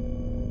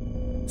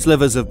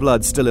 Slivers of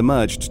blood still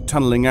emerged,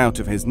 tunneling out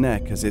of his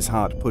neck as his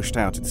heart pushed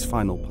out its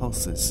final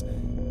pulses.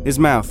 His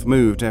mouth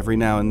moved every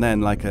now and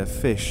then like a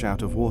fish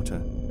out of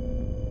water.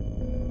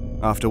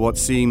 After what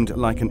seemed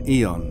like an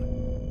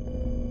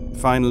eon,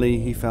 finally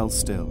he fell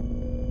still.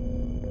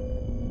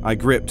 I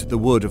gripped the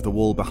wood of the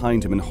wall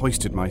behind him and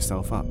hoisted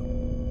myself up.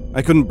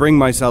 I couldn't bring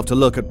myself to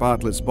look at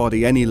Bartlett's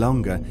body any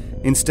longer.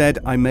 Instead,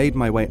 I made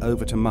my way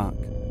over to Mark.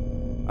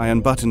 I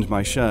unbuttoned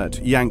my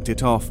shirt, yanked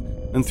it off,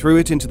 and threw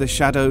it into the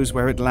shadows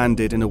where it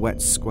landed in a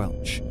wet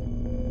squelch.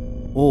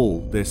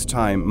 All this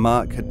time,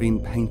 Mark had been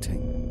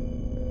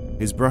painting.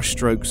 His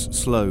brushstrokes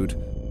slowed,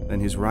 then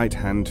his right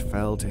hand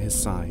fell to his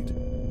side.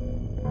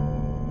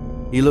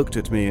 He looked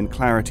at me and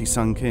clarity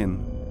sunk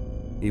in.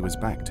 He was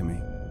back to me.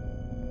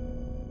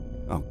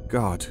 "Oh,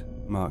 God,"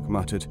 Mark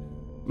muttered.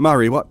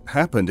 "Murray, what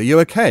happened? Are you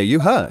okay?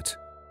 You hurt?"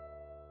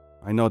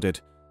 I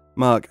nodded.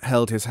 Mark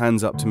held his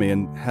hands up to me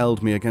and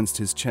held me against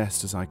his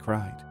chest as I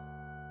cried.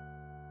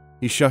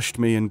 He shushed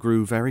me and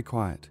grew very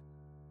quiet.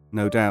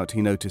 No doubt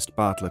he noticed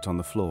Bartlett on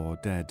the floor,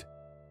 dead.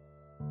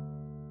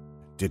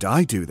 "Did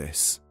I do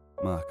this?"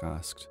 Mark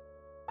asked.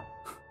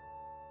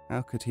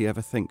 How could he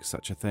ever think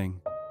such a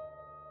thing?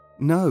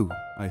 "No,"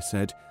 I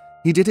said.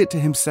 "He did it to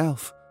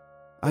himself.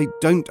 I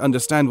don't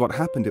understand what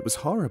happened. It was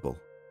horrible."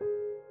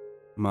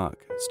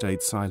 Mark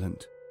stayed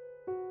silent.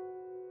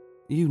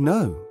 "You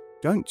know,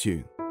 don't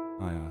you?"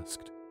 I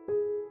asked.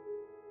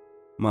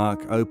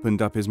 Mark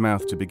opened up his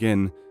mouth to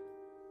begin.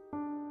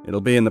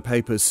 "It'll be in the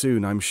papers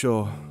soon, I'm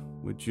sure.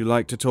 Would you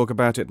like to talk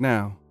about it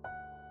now?"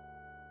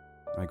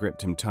 I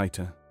gripped him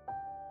tighter.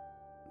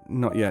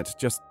 "Not yet.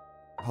 Just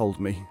hold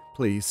me,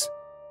 please."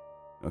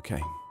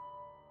 "Okay."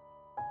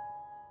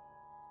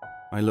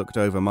 I looked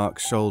over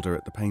Mark's shoulder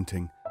at the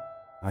painting.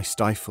 I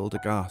stifled a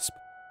gasp.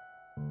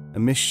 A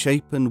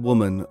misshapen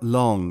woman,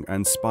 long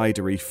and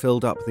spidery,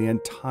 filled up the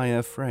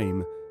entire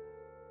frame.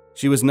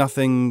 She was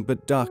nothing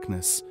but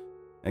darkness,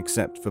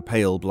 except for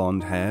pale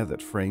blonde hair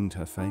that framed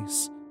her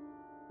face.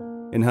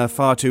 In her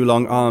far too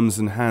long arms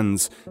and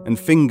hands, and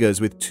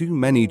fingers with too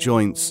many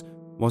joints,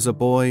 was a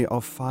boy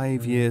of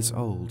 5 years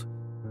old.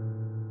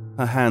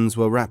 Her hands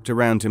were wrapped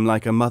around him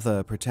like a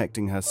mother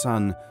protecting her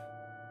son.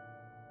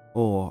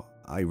 Or,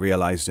 I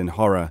realized in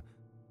horror,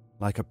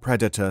 like a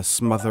predator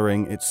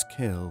smothering its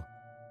kill.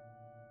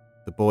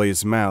 The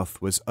boy's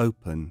mouth was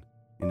open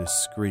in a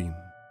scream.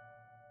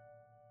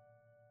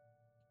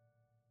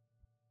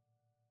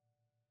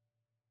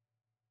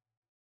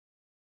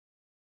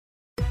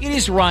 It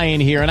is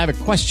Ryan here, and I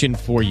have a question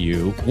for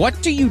you.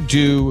 What do you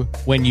do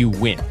when you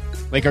win?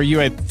 Like, are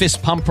you a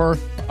fist pumper,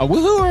 a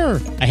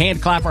woohooer, a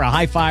hand clapper, a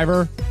high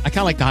fiver? I kind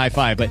of like the high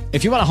five, but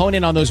if you want to hone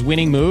in on those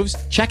winning moves,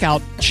 check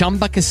out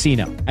Chumba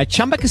Casino. At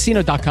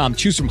ChumbaCasino.com,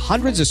 choose from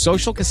hundreds of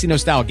social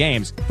casino-style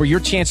games for your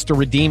chance to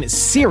redeem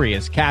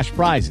serious cash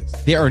prizes.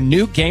 There are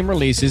new game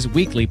releases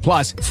weekly,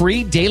 plus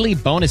free daily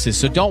bonuses,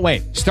 so don't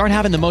wait. Start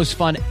having the most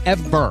fun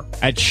ever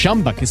at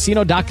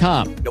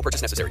ChumbaCasino.com. No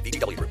purchase necessary.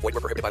 VGW Group. Void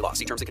where prohibited by law.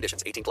 See terms and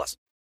conditions. 18+.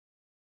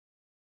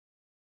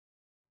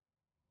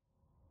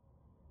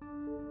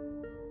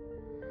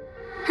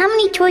 How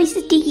many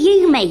choices do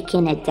you make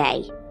in a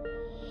day?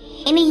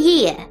 In a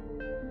year?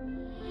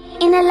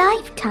 In a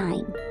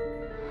lifetime?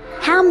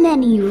 How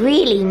many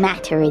really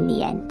matter in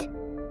the end?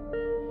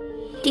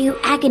 Do you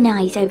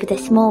agonize over the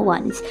small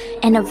ones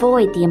and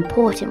avoid the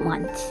important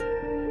ones?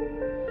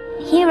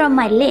 Here on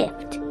my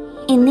lift,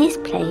 in this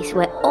place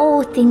where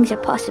all things are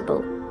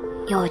possible,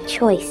 your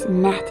choice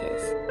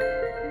matters.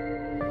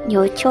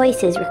 Your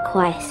choices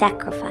require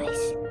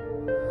sacrifice.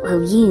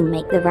 Will you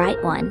make the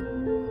right one?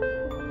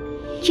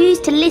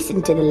 Choose to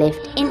listen to The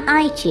Lift in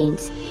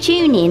iTunes,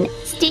 TuneIn,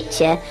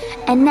 Stitcher,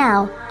 and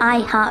now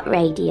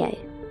iHeartRadio.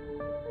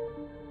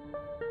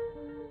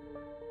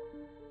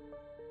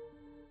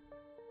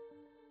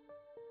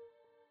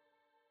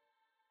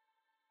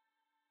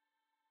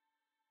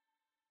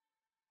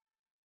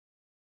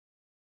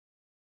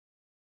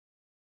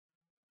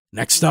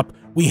 Next up,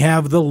 we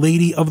have The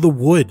Lady of the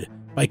Wood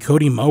by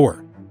Cody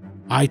Mower.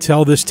 I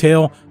tell this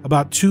tale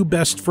about two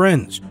best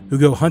friends who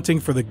go hunting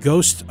for the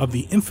ghost of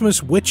the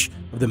infamous witch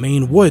of the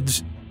Maine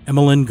woods,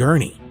 Emmeline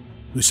Gurney,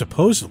 who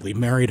supposedly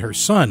married her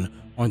son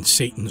on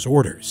Satan's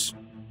orders.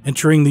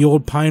 Entering the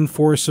old pine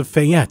forests of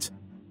Fayette,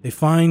 they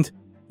find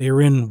they are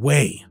in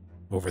way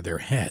over their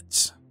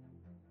heads.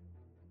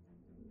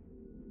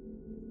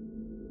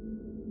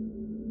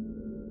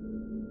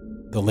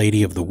 The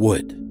Lady of the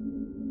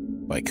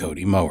Wood by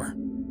Cody Mower.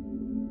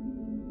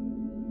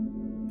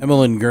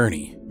 Emmeline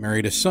Gurney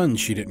married a son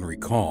she didn't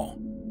recall,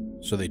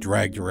 so they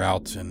dragged her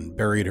out and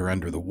buried her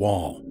under the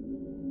wall.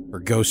 Her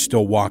ghost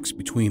still walks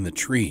between the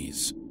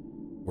trees,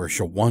 where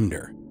she'll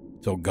wander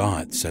till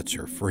God sets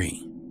her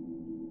free.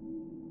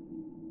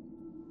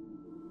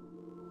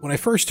 When I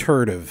first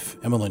heard of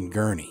Emmeline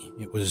Gurney,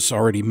 it was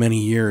already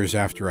many years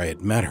after I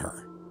had met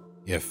her,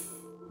 if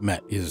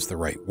met is the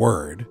right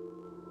word.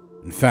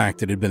 In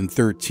fact, it had been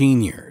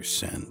 13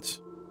 years, and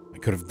I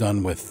could have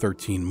done with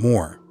 13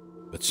 more,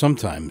 but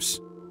sometimes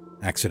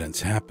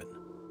accidents happen.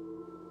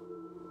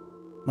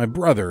 My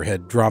brother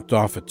had dropped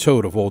off a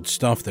tote of old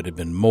stuff that had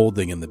been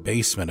molding in the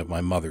basement of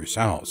my mother's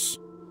house.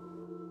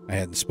 I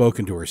hadn't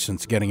spoken to her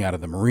since getting out of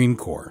the Marine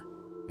Corps,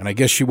 and I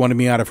guess she wanted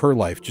me out of her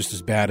life just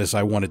as bad as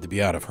I wanted to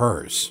be out of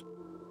hers.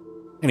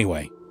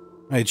 Anyway,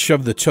 I had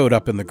shoved the tote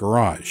up in the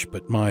garage,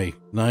 but my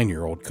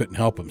 9-year-old couldn't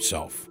help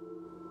himself.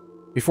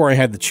 Before I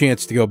had the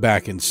chance to go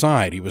back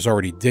inside, he was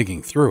already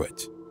digging through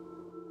it.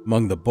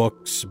 Among the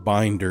books,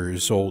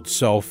 binders, old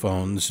cell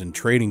phones, and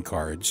trading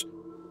cards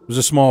was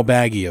a small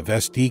baggie of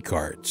SD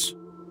cards.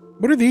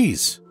 "What are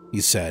these?" he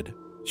said,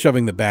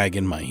 shoving the bag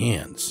in my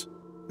hands.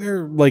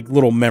 "They're like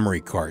little memory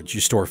cards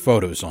you store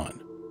photos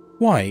on."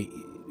 "Why,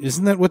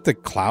 isn't that what the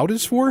cloud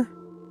is for?"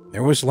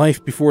 "There was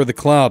life before the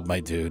cloud,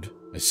 my dude,"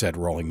 I said,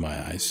 rolling my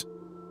eyes.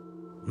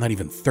 "I'm not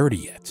even 30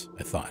 yet,"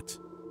 I thought.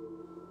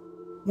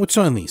 "What's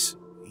on these?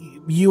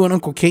 You and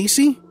Uncle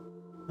Casey?"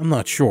 "I'm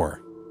not sure.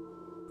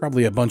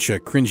 Probably a bunch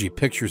of cringy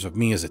pictures of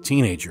me as a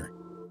teenager.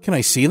 Can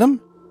I see them?"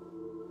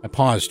 I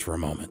paused for a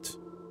moment.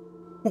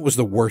 What was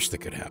the worst that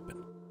could happen?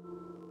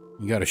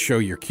 You gotta show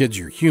your kids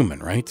you're human,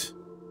 right?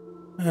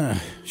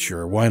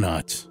 Sure, why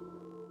not?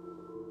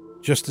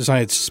 Just as I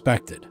had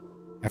suspected,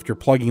 after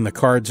plugging the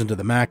cards into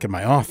the Mac in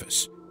my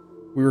office,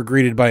 we were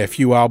greeted by a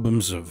few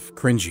albums of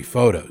cringy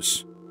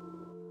photos.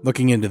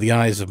 Looking into the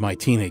eyes of my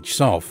teenage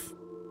self,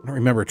 I don't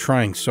remember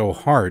trying so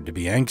hard to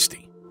be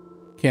angsty.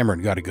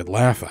 Cameron got a good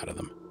laugh out of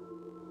them.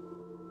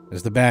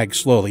 As the bag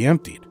slowly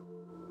emptied,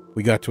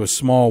 we got to a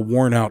small,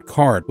 worn-out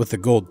card with the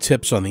gold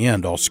tips on the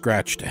end all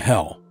scratched to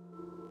hell.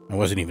 I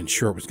wasn't even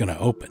sure it was going to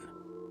open.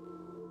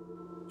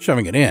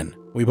 Shoving it in,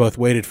 we both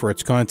waited for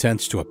its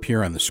contents to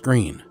appear on the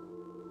screen.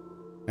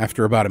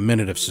 After about a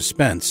minute of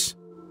suspense,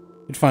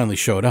 it finally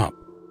showed up.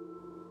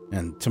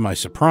 And to my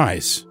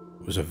surprise,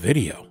 it was a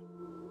video.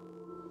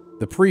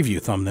 The preview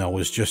thumbnail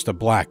was just a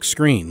black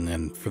screen,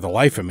 and for the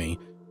life of me,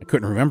 I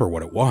couldn't remember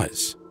what it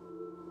was.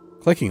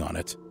 Clicking on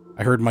it,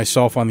 I heard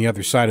myself on the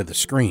other side of the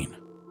screen.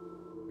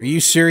 "Are you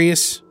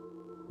serious?"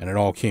 And it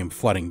all came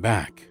flooding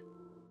back.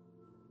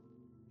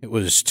 It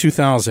was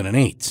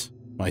 2008,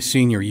 my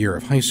senior year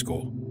of high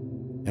school,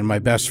 and my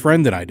best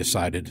friend and I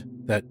decided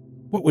that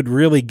what would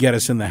really get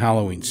us in the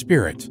Halloween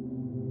spirit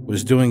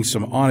was doing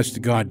some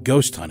honest-to-God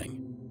ghost hunting.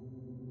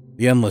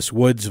 The endless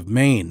woods of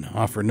Maine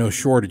offer no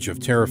shortage of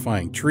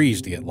terrifying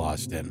trees to get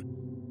lost in,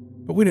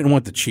 but we didn't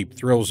want the cheap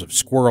thrills of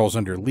squirrels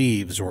under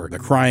leaves or the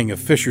crying of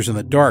fishers in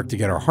the dark to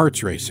get our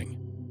hearts racing.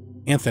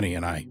 Anthony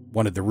and I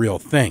wanted the real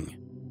thing,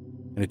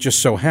 and it just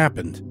so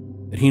happened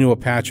that he knew a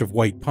patch of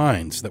white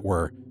pines that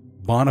were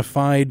bona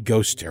fide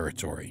ghost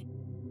territory.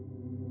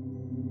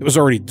 It was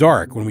already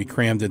dark when we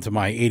crammed into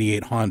my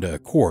 '88 Honda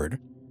Accord.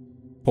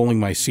 Pulling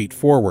my seat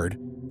forward,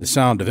 the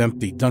sound of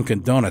empty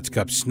Dunkin' Donuts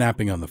cups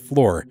snapping on the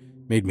floor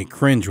made me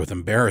cringe with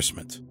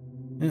embarrassment.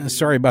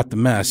 "Sorry about the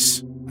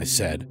mess," I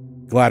said,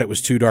 glad it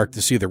was too dark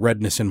to see the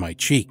redness in my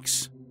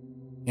cheeks.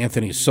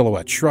 Anthony's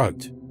silhouette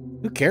shrugged.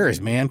 "Who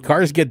cares, man?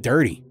 Cars get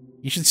dirty.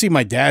 You should see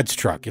my dad's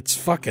truck. It's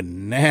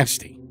fucking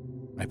nasty."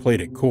 I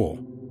played it cool.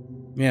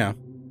 Yeah.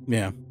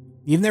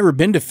 "You've never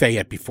been to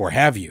Fayette before,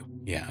 have you?"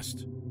 he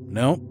asked.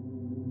 "No."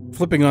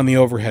 Flipping on the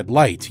overhead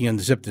light, he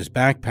unzipped his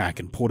backpack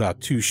and pulled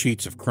out 2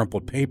 sheets of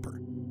crumpled paper.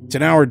 "It's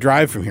an hour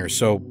drive from here,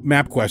 so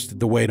MapQuested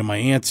the way to my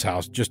aunt's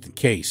house just in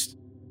case.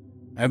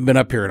 I haven't been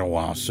up here in a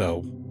while,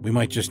 so we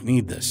might just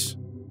need this."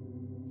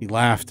 He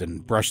laughed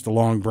and brushed the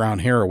long brown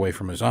hair away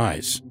from his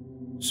eyes.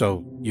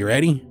 "So, you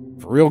ready?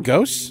 For real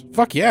ghosts?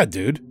 Fuck yeah,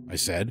 dude," I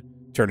said,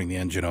 turning the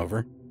engine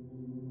over.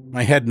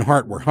 My head and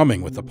heart were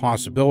humming with the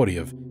possibility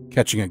of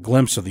catching a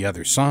glimpse of the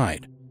other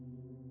side.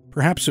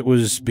 Perhaps it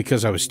was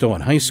because I was still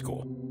in high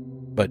school,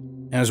 but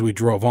as we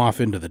drove off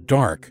into the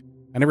dark,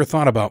 I never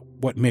thought about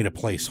what made a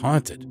place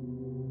haunted.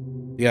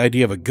 The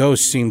idea of a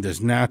ghost seemed as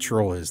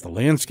natural as the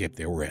landscape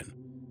they were in.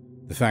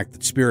 The fact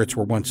that spirits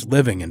were once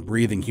living and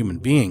breathing human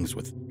beings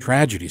with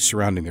tragedies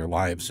surrounding their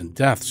lives and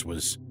deaths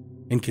was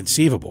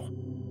inconceivable.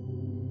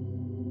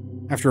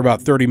 After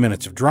about 30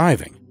 minutes of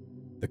driving,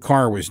 the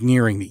car was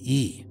nearing the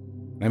E,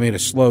 and I made a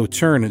slow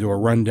turn into a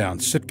rundown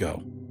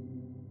Citgo.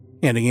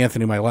 Handing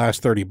Anthony my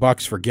last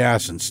 $30 for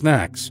gas and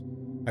snacks,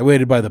 I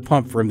waited by the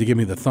pump for him to give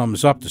me the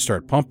thumbs up to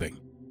start pumping.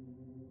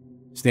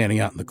 Standing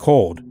out in the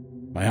cold,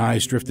 my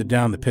eyes drifted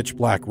down the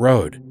pitch-black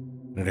road,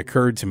 and it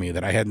occurred to me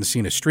that I hadn't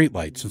seen a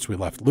streetlight since we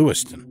left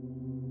Lewiston.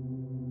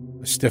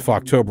 A stiff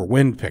October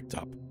wind picked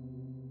up,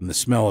 and the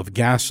smell of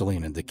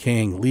gasoline and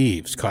decaying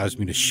leaves caused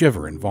me to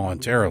shiver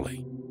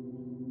involuntarily.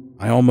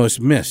 I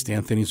almost missed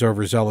Anthony's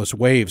overzealous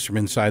waves from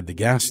inside the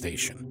gas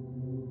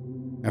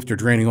station. After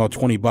draining all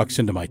 $20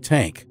 into my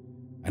tank,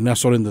 I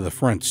nestled into the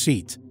front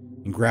seat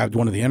and grabbed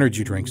one of the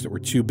energy drinks that were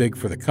too big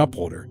for the cup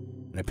holder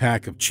and a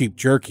pack of cheap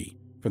jerky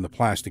from the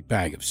plastic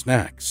bag of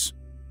snacks.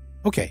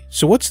 "Okay,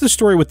 so what's the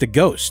story with the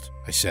ghost?"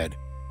 I said,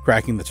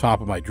 cracking the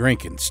top of my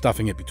drink and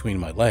stuffing it between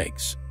my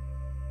legs.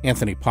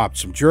 Anthony popped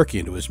some jerky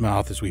into his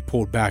mouth as we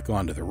pulled back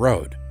onto the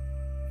road.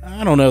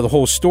 "I don't know the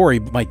whole story,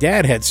 but my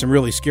dad had some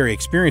really scary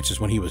experiences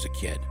when he was a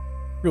kid.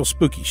 Real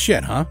spooky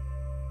shit, huh?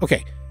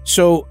 Okay,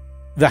 so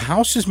the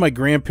house is my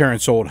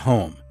grandparents' old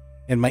home,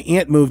 and my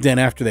aunt moved in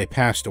after they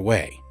passed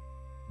away.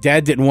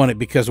 Dad didn't want it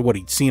because of what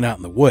he'd seen out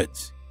in the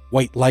woods.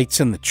 White lights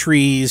in the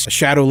trees, a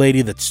shadow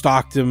lady that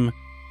stalked him.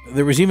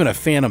 There was even a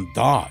phantom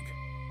dog.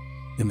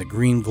 In the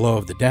green glow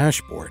of the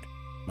dashboard,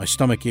 my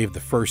stomach gave the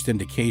first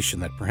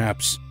indication that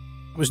perhaps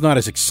I was not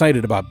as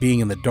excited about being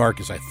in the dark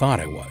as I thought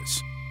I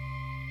was.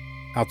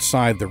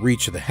 Outside the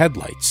reach of the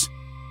headlights,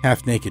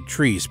 half-naked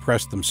trees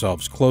pressed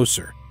themselves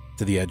closer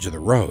to the edge of the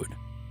road.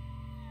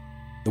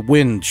 The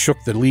wind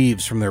shook the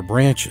leaves from their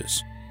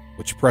branches,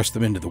 which pressed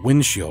them into the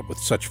windshield with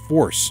such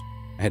force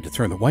I had to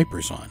turn the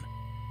wipers on.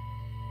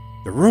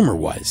 The rumor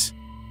was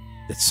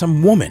that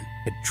some woman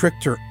had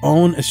tricked her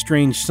own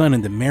estranged son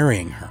into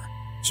marrying her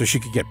so she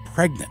could get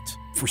pregnant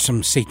for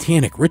some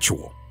satanic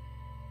ritual.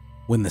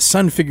 When the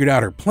son figured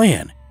out her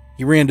plan,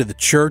 he ran to the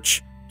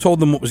church, told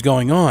them what was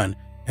going on,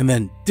 and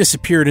then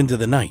disappeared into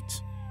the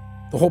night.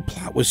 The whole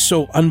plot was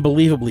so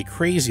unbelievably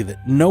crazy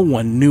that no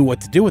one knew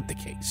what to do with the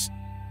case.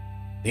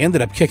 They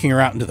ended up kicking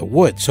her out into the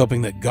woods,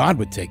 hoping that God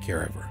would take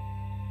care of her.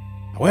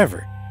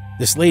 However,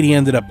 this lady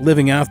ended up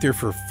living out there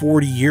for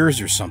 40 years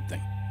or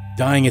something,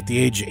 dying at the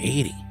age of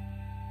 80.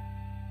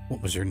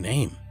 What was her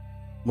name?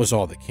 Was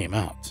all that came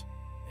out.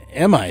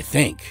 Emma, I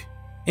think.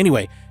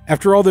 Anyway,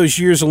 after all those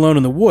years alone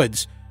in the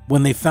woods,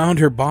 when they found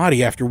her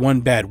body after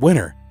one bad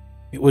winter,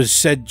 it was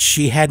said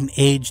she hadn't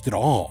aged at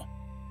all,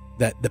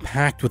 that the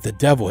pact with the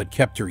devil had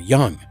kept her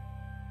young.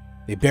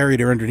 They buried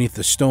her underneath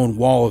the stone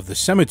wall of the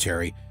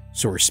cemetery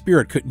so her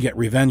spirit couldn't get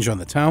revenge on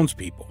the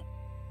townspeople.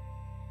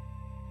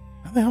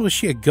 How the hell was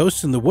she a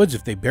ghost in the woods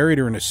if they buried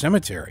her in a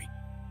cemetery?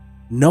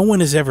 No one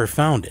has ever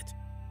found it,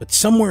 but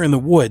somewhere in the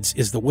woods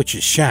is the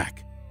witch's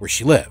shack, where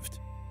she lived.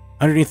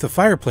 Underneath the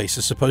fireplace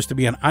is supposed to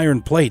be an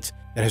iron plate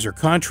that has her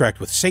contract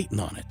with Satan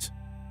on it.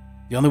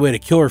 The only way to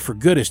kill her for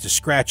good is to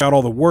scratch out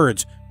all the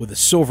words with a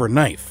silver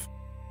knife.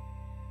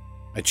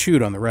 I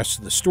chewed on the rest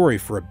of the story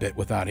for a bit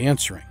without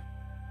answering.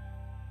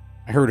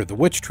 I heard of the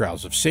witch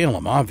trials of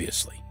Salem,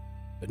 obviously,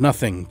 but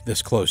nothing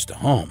this close to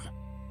home.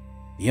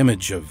 The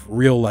image of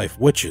real-life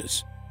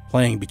witches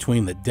playing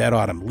between the dead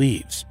autumn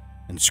leaves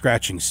and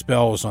scratching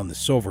spells on the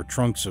silver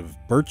trunks of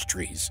birch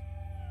trees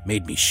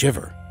made me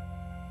shiver.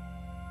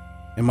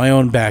 In my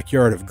own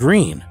backyard of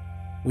Green,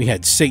 we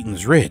had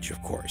Satan's Ridge,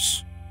 of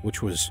course,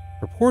 which was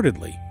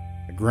purportedly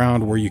a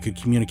ground where you could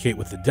communicate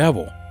with the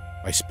devil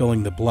by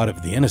spilling the blood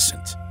of the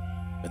innocent.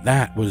 But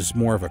that was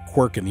more of a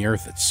quirk in the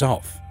earth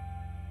itself.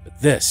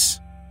 But this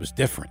was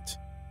different.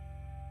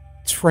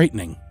 It's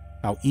frightening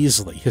how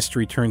easily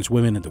history turns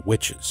women into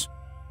witches.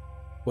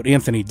 What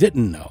Anthony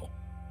didn't know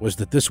was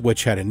that this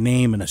witch had a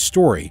name and a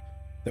story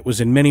that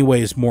was in many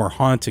ways more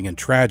haunting and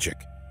tragic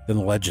than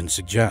the legend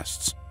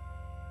suggests.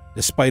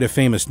 Despite a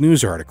famous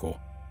news article,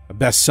 a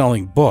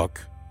best-selling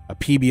book, a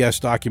PBS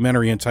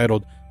documentary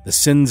entitled The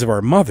Sins of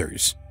Our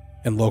Mothers,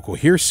 and local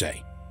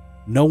hearsay,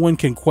 no one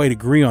can quite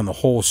agree on the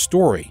whole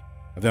story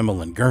of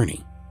Emmeline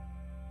Gurney.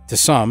 To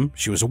some,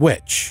 she was a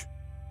witch,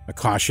 a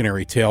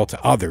cautionary tale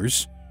to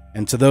others,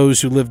 and to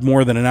those who lived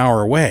more than an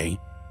hour away,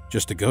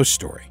 just a ghost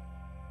story.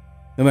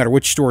 No matter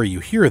which story you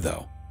hear,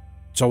 though,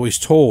 it's always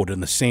told in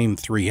the same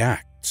 3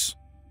 acts.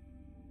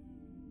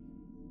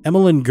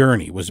 Emmeline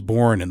Gurney was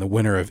born in the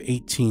winter of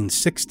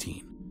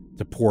 1816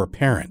 to poor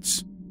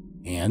parents,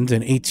 and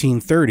in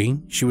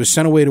 1830 she was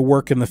sent away to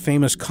work in the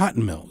famous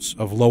cotton mills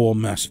of Lowell,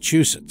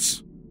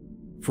 Massachusetts.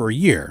 For a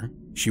year,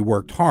 she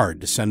worked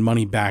hard to send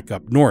money back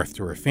up north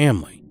to her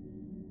family.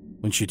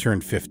 When she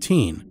turned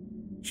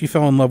 15, she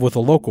fell in love with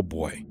a local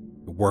boy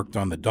who worked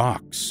on the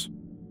docks.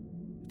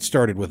 It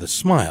started with a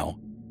smile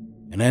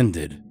and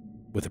ended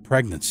with a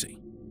pregnancy.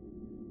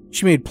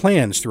 She made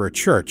plans through her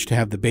church to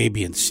have the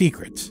baby in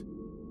secret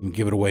and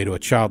give it away to a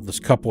childless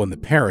couple in the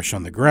parish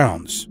on the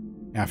grounds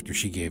after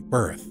she gave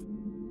birth.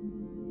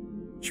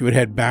 She would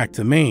head back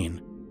to Maine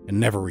and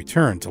never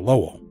return to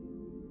Lowell.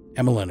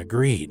 Emmeline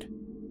agreed.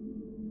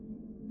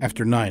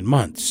 After 9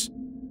 months,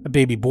 a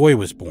baby boy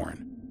was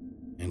born,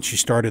 and she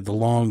started the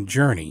long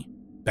journey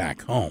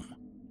back home.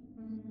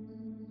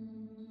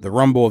 The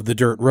rumble of the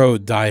dirt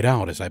road died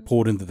out as I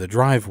pulled into the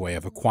driveway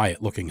of a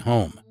quiet-looking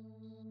home.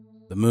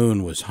 The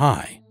moon was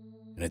high,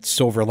 and its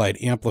silver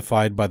light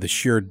amplified by the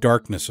sheer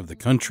darkness of the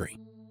country.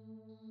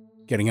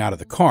 Getting out of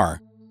the car,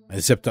 I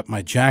zipped up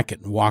my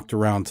jacket and walked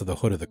around to the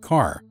hood of the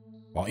car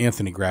while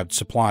Anthony grabbed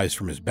supplies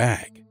from his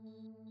bag.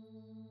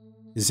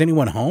 "Is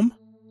anyone home?"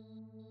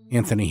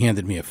 Anthony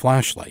handed me a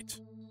flashlight.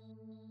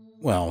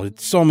 "Well,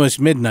 it's almost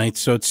midnight,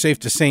 so it's safe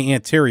to say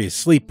Aunt Terry is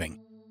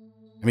sleeping.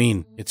 I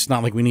mean, it's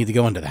not like we need to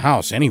go into the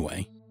house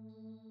anyway."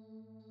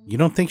 "You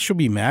don't think she'll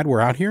be mad we're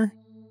out here?"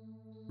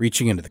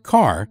 Reaching into the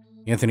car,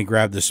 Anthony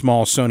grabbed a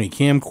small Sony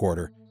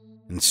camcorder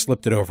and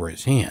slipped it over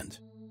his hand.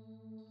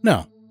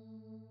 "No."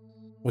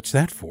 "What's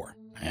that for?"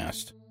 I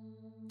asked.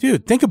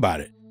 "Dude, think about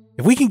it.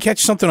 If we can catch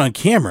something on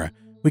camera,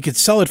 we could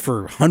sell it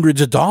for hundreds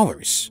of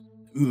dollars.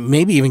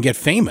 Maybe even get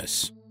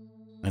famous."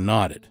 I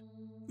nodded.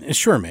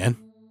 "Sure, man."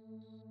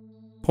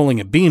 Pulling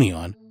a beanie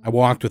on, I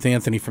walked with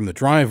Anthony from the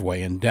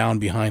driveway and down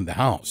behind the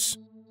house.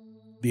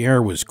 The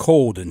air was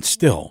cold and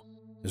still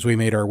as we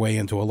made our way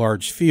into a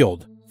large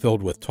field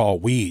filled with tall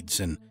weeds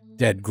and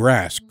dead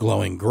grass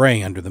glowing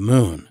gray under the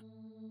moon.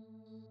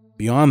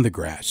 Beyond the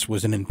grass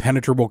was an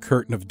impenetrable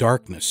curtain of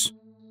darkness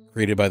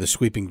created by the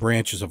sweeping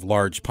branches of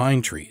large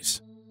pine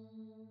trees.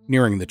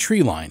 Nearing the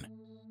tree line,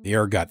 the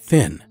air got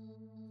thin,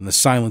 and the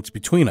silence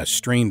between us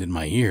strained in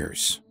my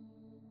ears.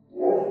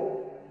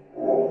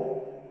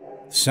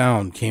 The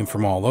sound came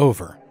from all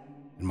over,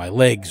 and my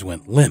legs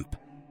went limp,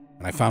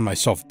 and I found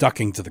myself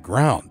ducking to the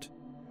ground.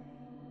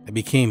 I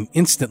became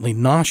instantly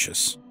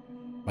nauseous,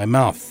 my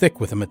mouth thick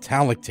with a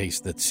metallic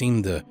taste that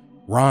seemed to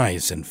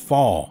rise and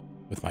fall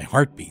with my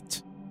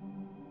heartbeat.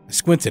 I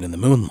squinted in the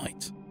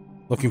moonlight,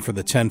 looking for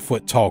the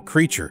 10-foot-tall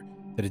creature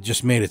that had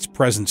just made its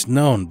presence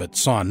known but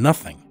saw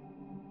nothing.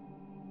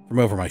 From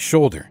over my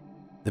shoulder,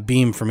 the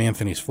beam from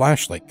Anthony's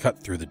flashlight cut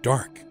through the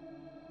dark.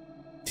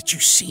 "Did you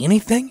see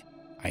anything?"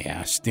 I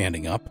asked,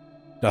 standing up,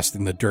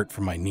 dusting the dirt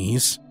from my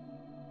knees.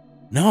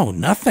 "No,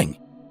 nothing,"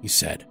 he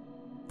said,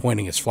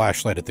 pointing his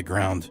flashlight at the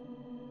ground.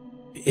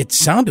 "It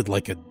sounded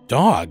like a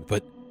dog,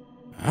 but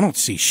I don't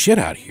see shit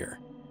out here."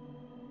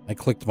 I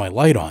clicked my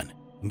light on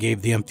and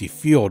gave the empty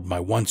field my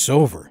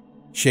once-over,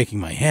 shaking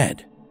my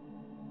head.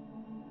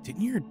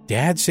 "Didn't your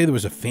dad say there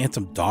was a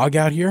phantom dog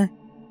out here?"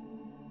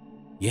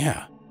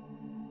 "Yeah."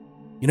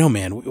 "You know,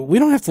 man, we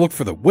don't have to look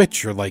for the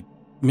witch, or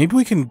maybe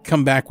we can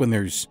come back when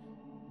there's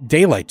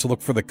daylight to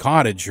look for the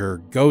cottage or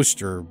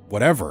ghost or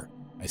whatever,"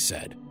 I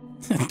said.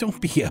 "Don't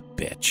be a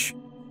bitch.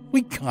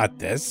 We got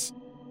this."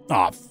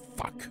 "Aw,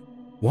 fuck."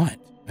 "What?"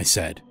 I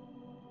said,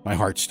 my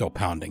heart still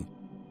pounding.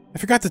 "I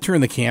forgot to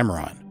turn the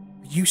camera on."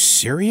 "Are you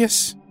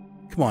serious?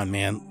 Come on,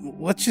 man.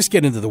 Let's just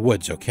get into the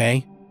woods,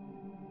 okay?"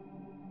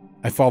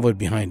 I followed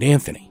behind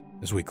Anthony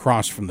as we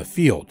crossed from the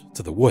field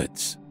to the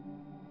woods.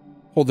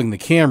 Holding the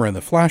camera and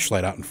the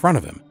flashlight out in front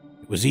of him,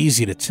 it was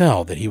easy to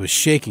tell that he was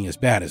shaking as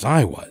bad as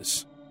I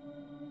was.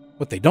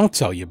 What they don't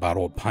tell you about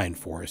old pine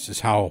forests is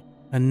how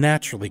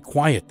unnaturally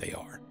quiet they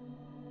are.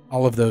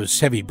 All of those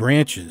heavy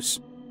branches,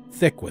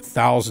 thick with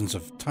thousands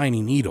of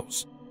tiny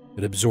needles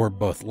that absorb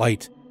both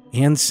light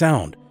and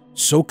sound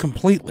so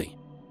completely,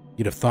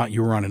 you'd have thought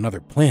you were on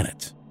another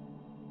planet.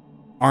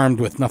 Armed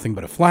with nothing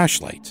but a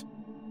flashlight,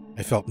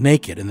 I felt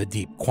naked in the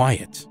deep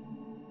quiet.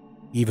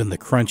 Even the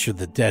crunch of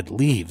the dead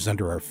leaves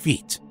under our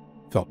feet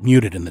felt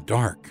muted in the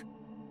dark.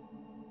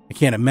 I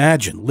can't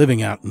imagine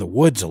living out in the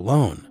woods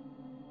alone,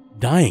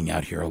 dying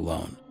out here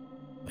alone,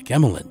 like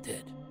Emmeline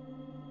did.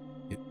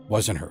 It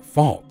wasn't her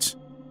fault.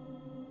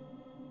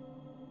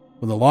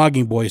 When the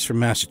logging boys from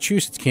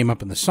Massachusetts came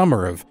up in the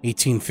summer of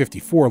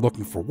 1854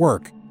 looking for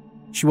work,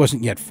 she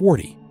wasn't yet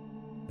 40,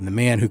 and the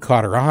man who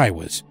caught her eye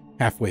was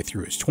halfway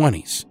through his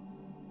 20s.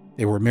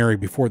 They were married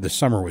before the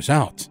summer was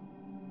out.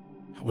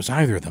 How was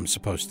either of them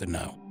supposed to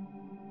know?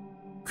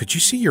 "Could you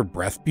see your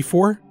breath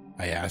before?"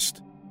 I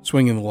asked,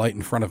 swinging the light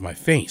in front of my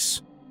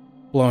face,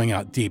 blowing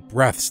out deep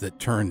breaths that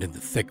turned into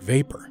thick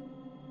vapor.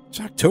 "It's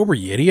October,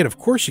 you idiot. Of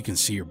course you can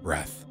see your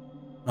breath."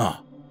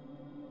 "Oh.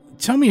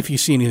 Tell me if you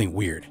see anything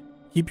weird.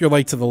 Keep your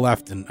light to the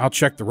left and I'll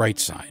check the right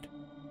side."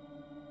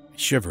 I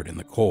shivered in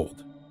the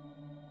cold.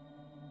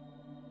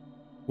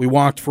 We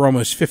walked for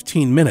almost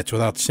 15 minutes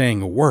without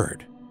saying a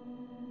word.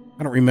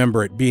 I don't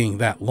remember it being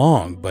that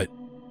long, but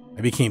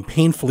I became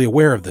painfully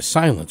aware of the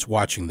silence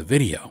watching the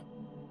video.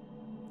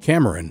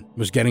 Cameron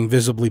was getting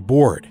visibly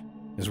bored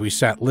as we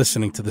sat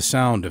listening to the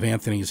sound of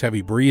Anthony's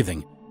heavy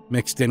breathing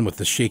mixed in with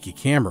the shaky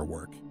camera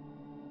work.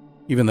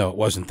 Even though it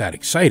wasn't that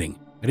exciting,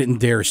 I didn't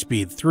dare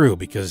speed through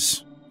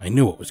because I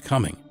knew it was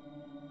coming.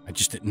 I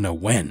just didn't know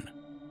when.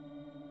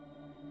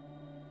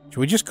 "Should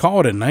we just call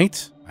it a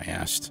night?" I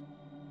asked.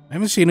 "I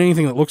haven't seen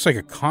anything that looks like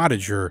a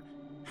cottage or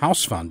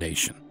house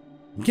foundation.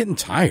 I'm getting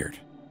tired."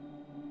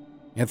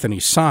 Anthony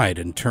sighed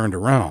and turned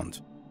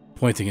around,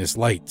 pointing his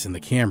light and the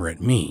camera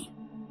at me.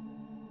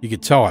 You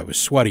could tell I was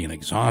sweaty and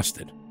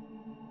exhausted.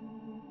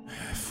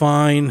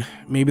 "Fine,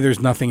 maybe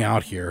there's nothing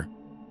out here.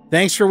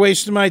 Thanks for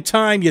wasting my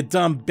time, you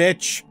dumb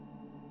bitch."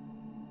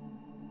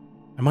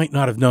 I might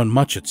not have known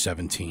much at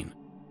 17,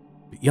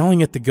 but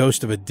yelling at the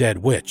ghost of a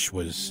dead witch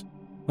was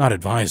not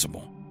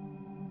advisable.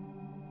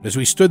 As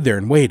we stood there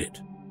and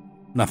waited,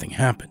 nothing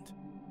happened.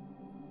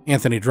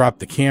 Anthony dropped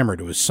the camera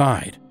to his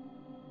side,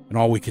 and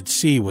all we could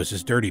see was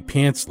his dirty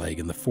pants leg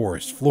in the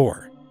forest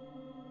floor.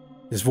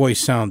 His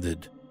voice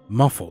sounded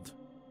muffled,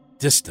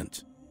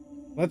 distant.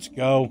 "Let's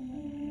go."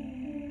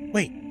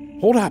 "Wait,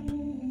 hold up."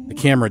 The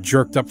camera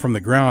jerked up from the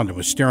ground and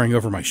was staring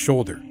over my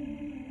shoulder.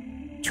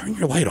 "Turn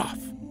your light off."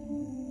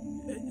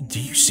 "Do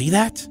you see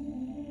that?"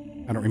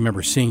 I don't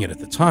remember seeing it at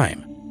the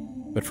time,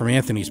 but from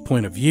Anthony's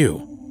point of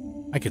view,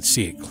 I could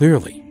see it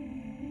clearly.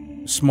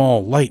 A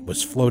small light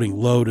was floating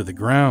low to the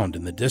ground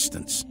in the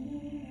distance,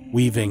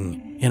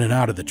 weaving in and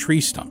out of the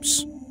tree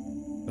stumps,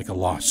 like a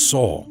lost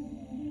soul.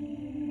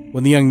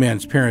 When the young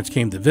man's parents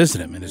came to visit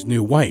him and his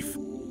new wife,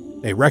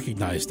 they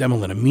recognized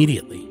Emmeline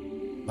immediately,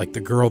 like the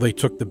girl they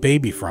took the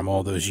baby from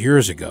all those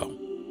years ago.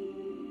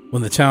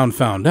 When the town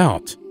found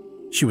out,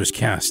 she was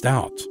cast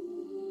out.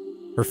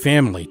 Her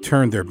family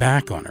turned their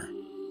back on her.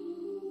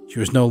 She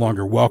was no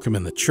longer welcome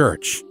in the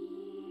church,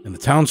 and the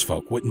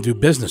townsfolk wouldn't do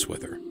business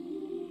with her.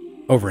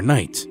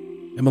 Overnight,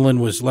 Emmeline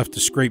was left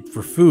to scrape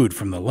for food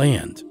from the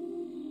land.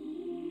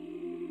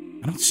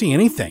 "I don't see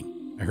anything,"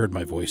 I heard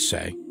my voice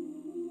say.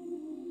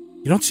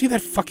 "You don't see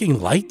that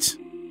fucking light?"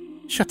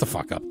 "Shut the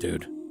fuck up,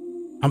 dude.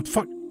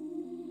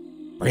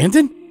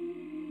 Brandon?"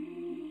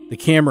 The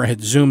camera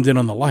had zoomed in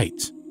on the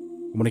light,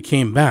 and when it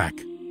came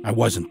back, I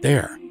wasn't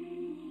there.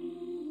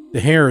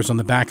 The hairs on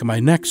the back of my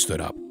neck stood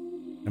up,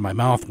 and my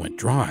mouth went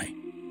dry.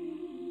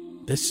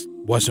 This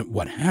wasn't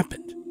what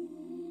happened.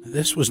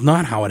 This was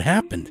not how it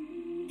happened.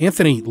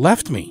 Anthony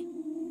left me.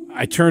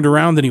 I turned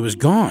around and he was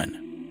gone.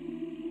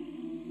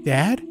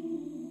 "Dad?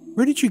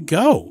 Where did you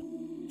go?"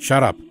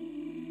 "Shut up."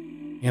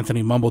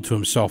 Anthony mumbled to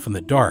himself in the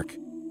dark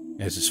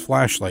as his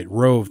flashlight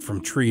roved from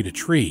tree to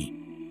tree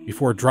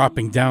before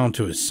dropping down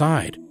to his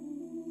side.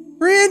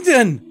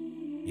 "Brandon!"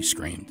 he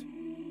screamed.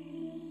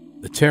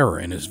 The terror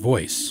in his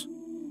voice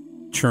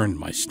churned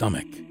my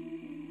stomach.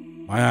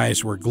 My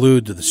eyes were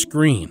glued to the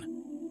screen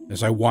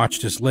as I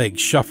watched his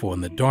legs shuffle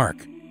in the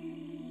dark.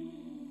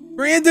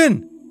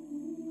 "Brandon!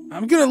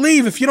 I'm gonna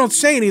leave if you don't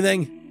say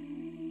anything."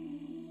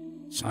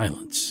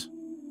 Silence.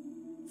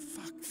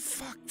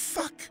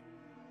 Fuck.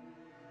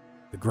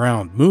 The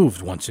ground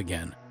moved once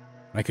again,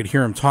 and I could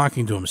hear him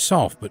talking to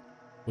himself, but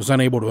was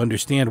unable to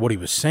understand what he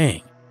was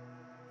saying.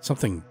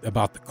 Something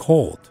about the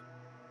cold.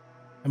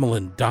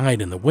 Emmeline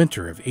died in the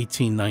winter of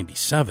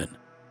 1897.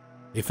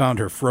 They found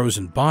her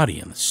frozen body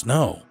in the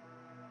snow.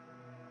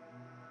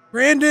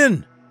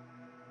 "Brandon!"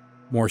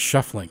 More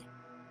shuffling.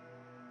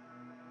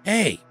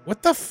 "Hey,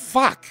 what the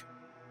fuck?"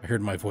 I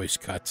heard my voice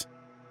cut.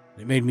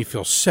 It made me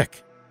feel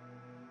sick.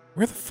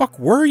 "Where the fuck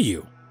were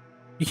you?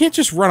 You can't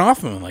just run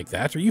off of him like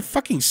that. Are you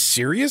fucking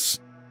serious?"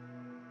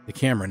 The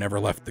camera never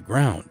left the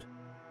ground.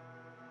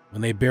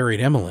 When they buried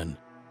Emmeline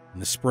in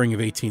the spring of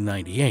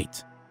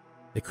 1898,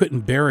 they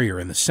couldn't bury her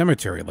in the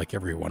cemetery like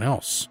everyone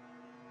else.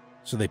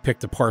 So they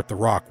picked apart the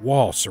rock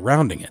wall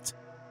surrounding it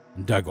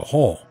and dug a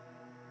hole.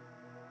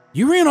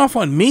 "You ran off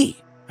on me.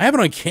 I have it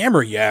on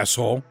camera, you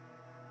asshole."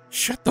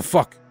 "Shut the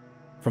fuck."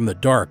 From the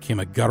dark came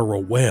a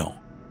guttural wail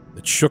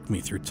that shook me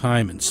through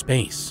time and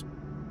space.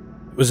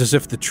 It was as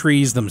if the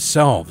trees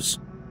themselves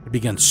had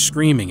begun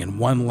screaming in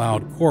one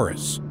loud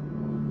chorus.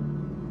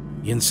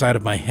 The inside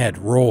of my head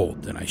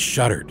rolled and I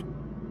shuddered.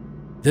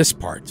 This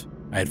part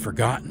I had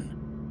forgotten.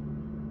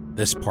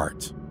 This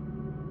part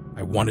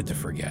I wanted to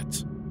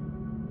forget.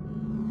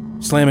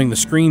 Slamming the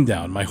screen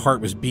down, my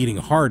heart was beating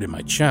hard in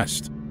my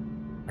chest.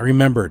 I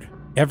remembered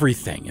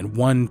everything in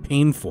one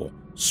painful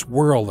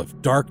swirl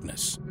of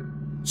darkness.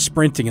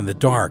 Sprinting in the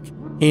dark,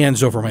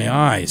 hands over my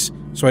eyes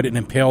so I didn't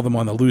impale them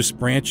on the loose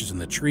branches in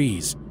the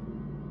trees.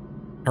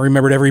 I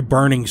remembered every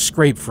burning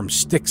scrape from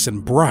sticks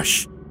and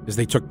brush as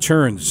they took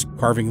turns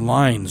carving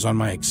lines on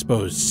my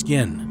exposed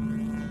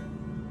skin.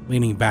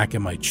 Leaning back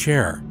in my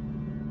chair,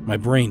 my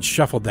brain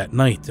shuffled that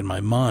night in my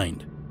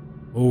mind,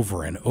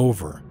 over and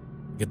over,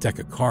 like a deck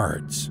of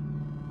cards.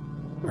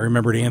 I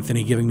remembered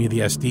Anthony giving me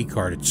the SD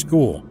card at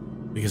school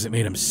because it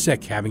made him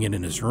sick having it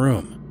in his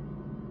room.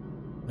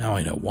 Now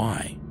I know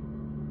why.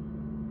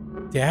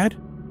 "Dad,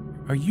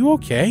 are you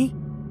okay?"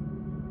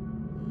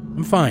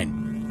 "I'm fine.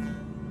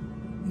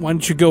 Why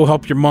don't you go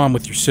help your mom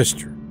with your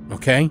sister,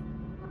 okay?"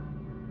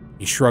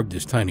 He shrugged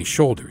his tiny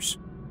shoulders,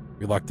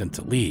 reluctant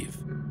to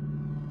leave.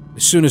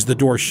 As soon as the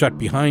door shut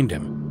behind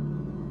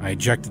him, I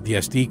ejected the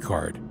SD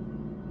card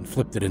and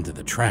flipped it into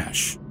the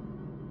trash.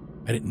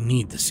 I didn't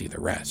need to see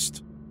the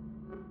rest.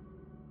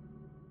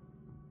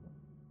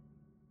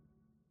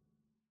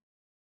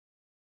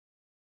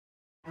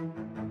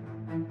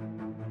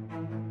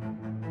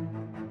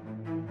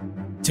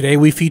 Today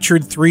we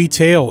featured 3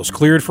 tales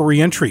cleared for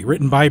re-entry,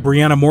 written by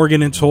Brianna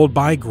Morgan and told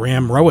by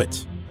Graham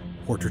Rowett.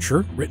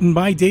 Portraiture, written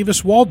by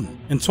Davis Walden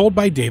and told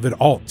by David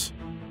Alt.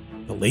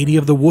 The Lady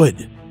of the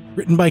Wood,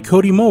 written by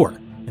Cody Moore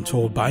and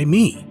told by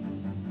me.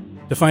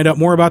 To find out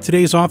more about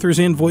today's authors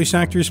and voice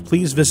actors,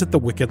 please visit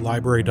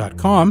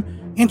thewickedlibrary.com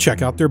and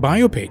check out their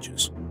bio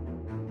pages.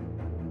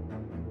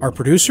 Our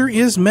producer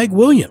is Meg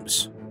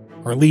Williams.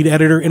 Our lead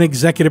editor and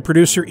executive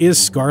producer is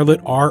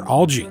Scarlett R.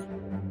 Algie.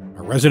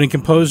 Our resident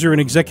composer and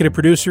executive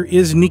producer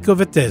is Nico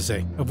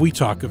Vettese of We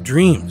Talk of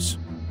Dreams.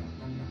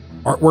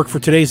 Artwork for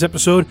today's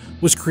episode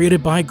was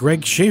created by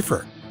Greg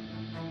Schaefer.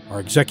 Our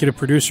executive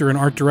producer and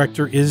art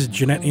director is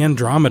Jeanette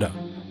Andromeda.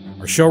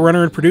 Our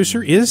showrunner and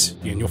producer is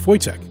Daniel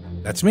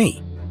Foytek. That's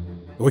me.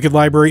 The Wicked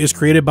Library is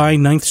created by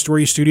Ninth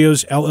Story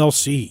Studios,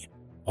 LLC.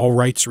 All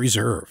rights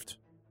reserved.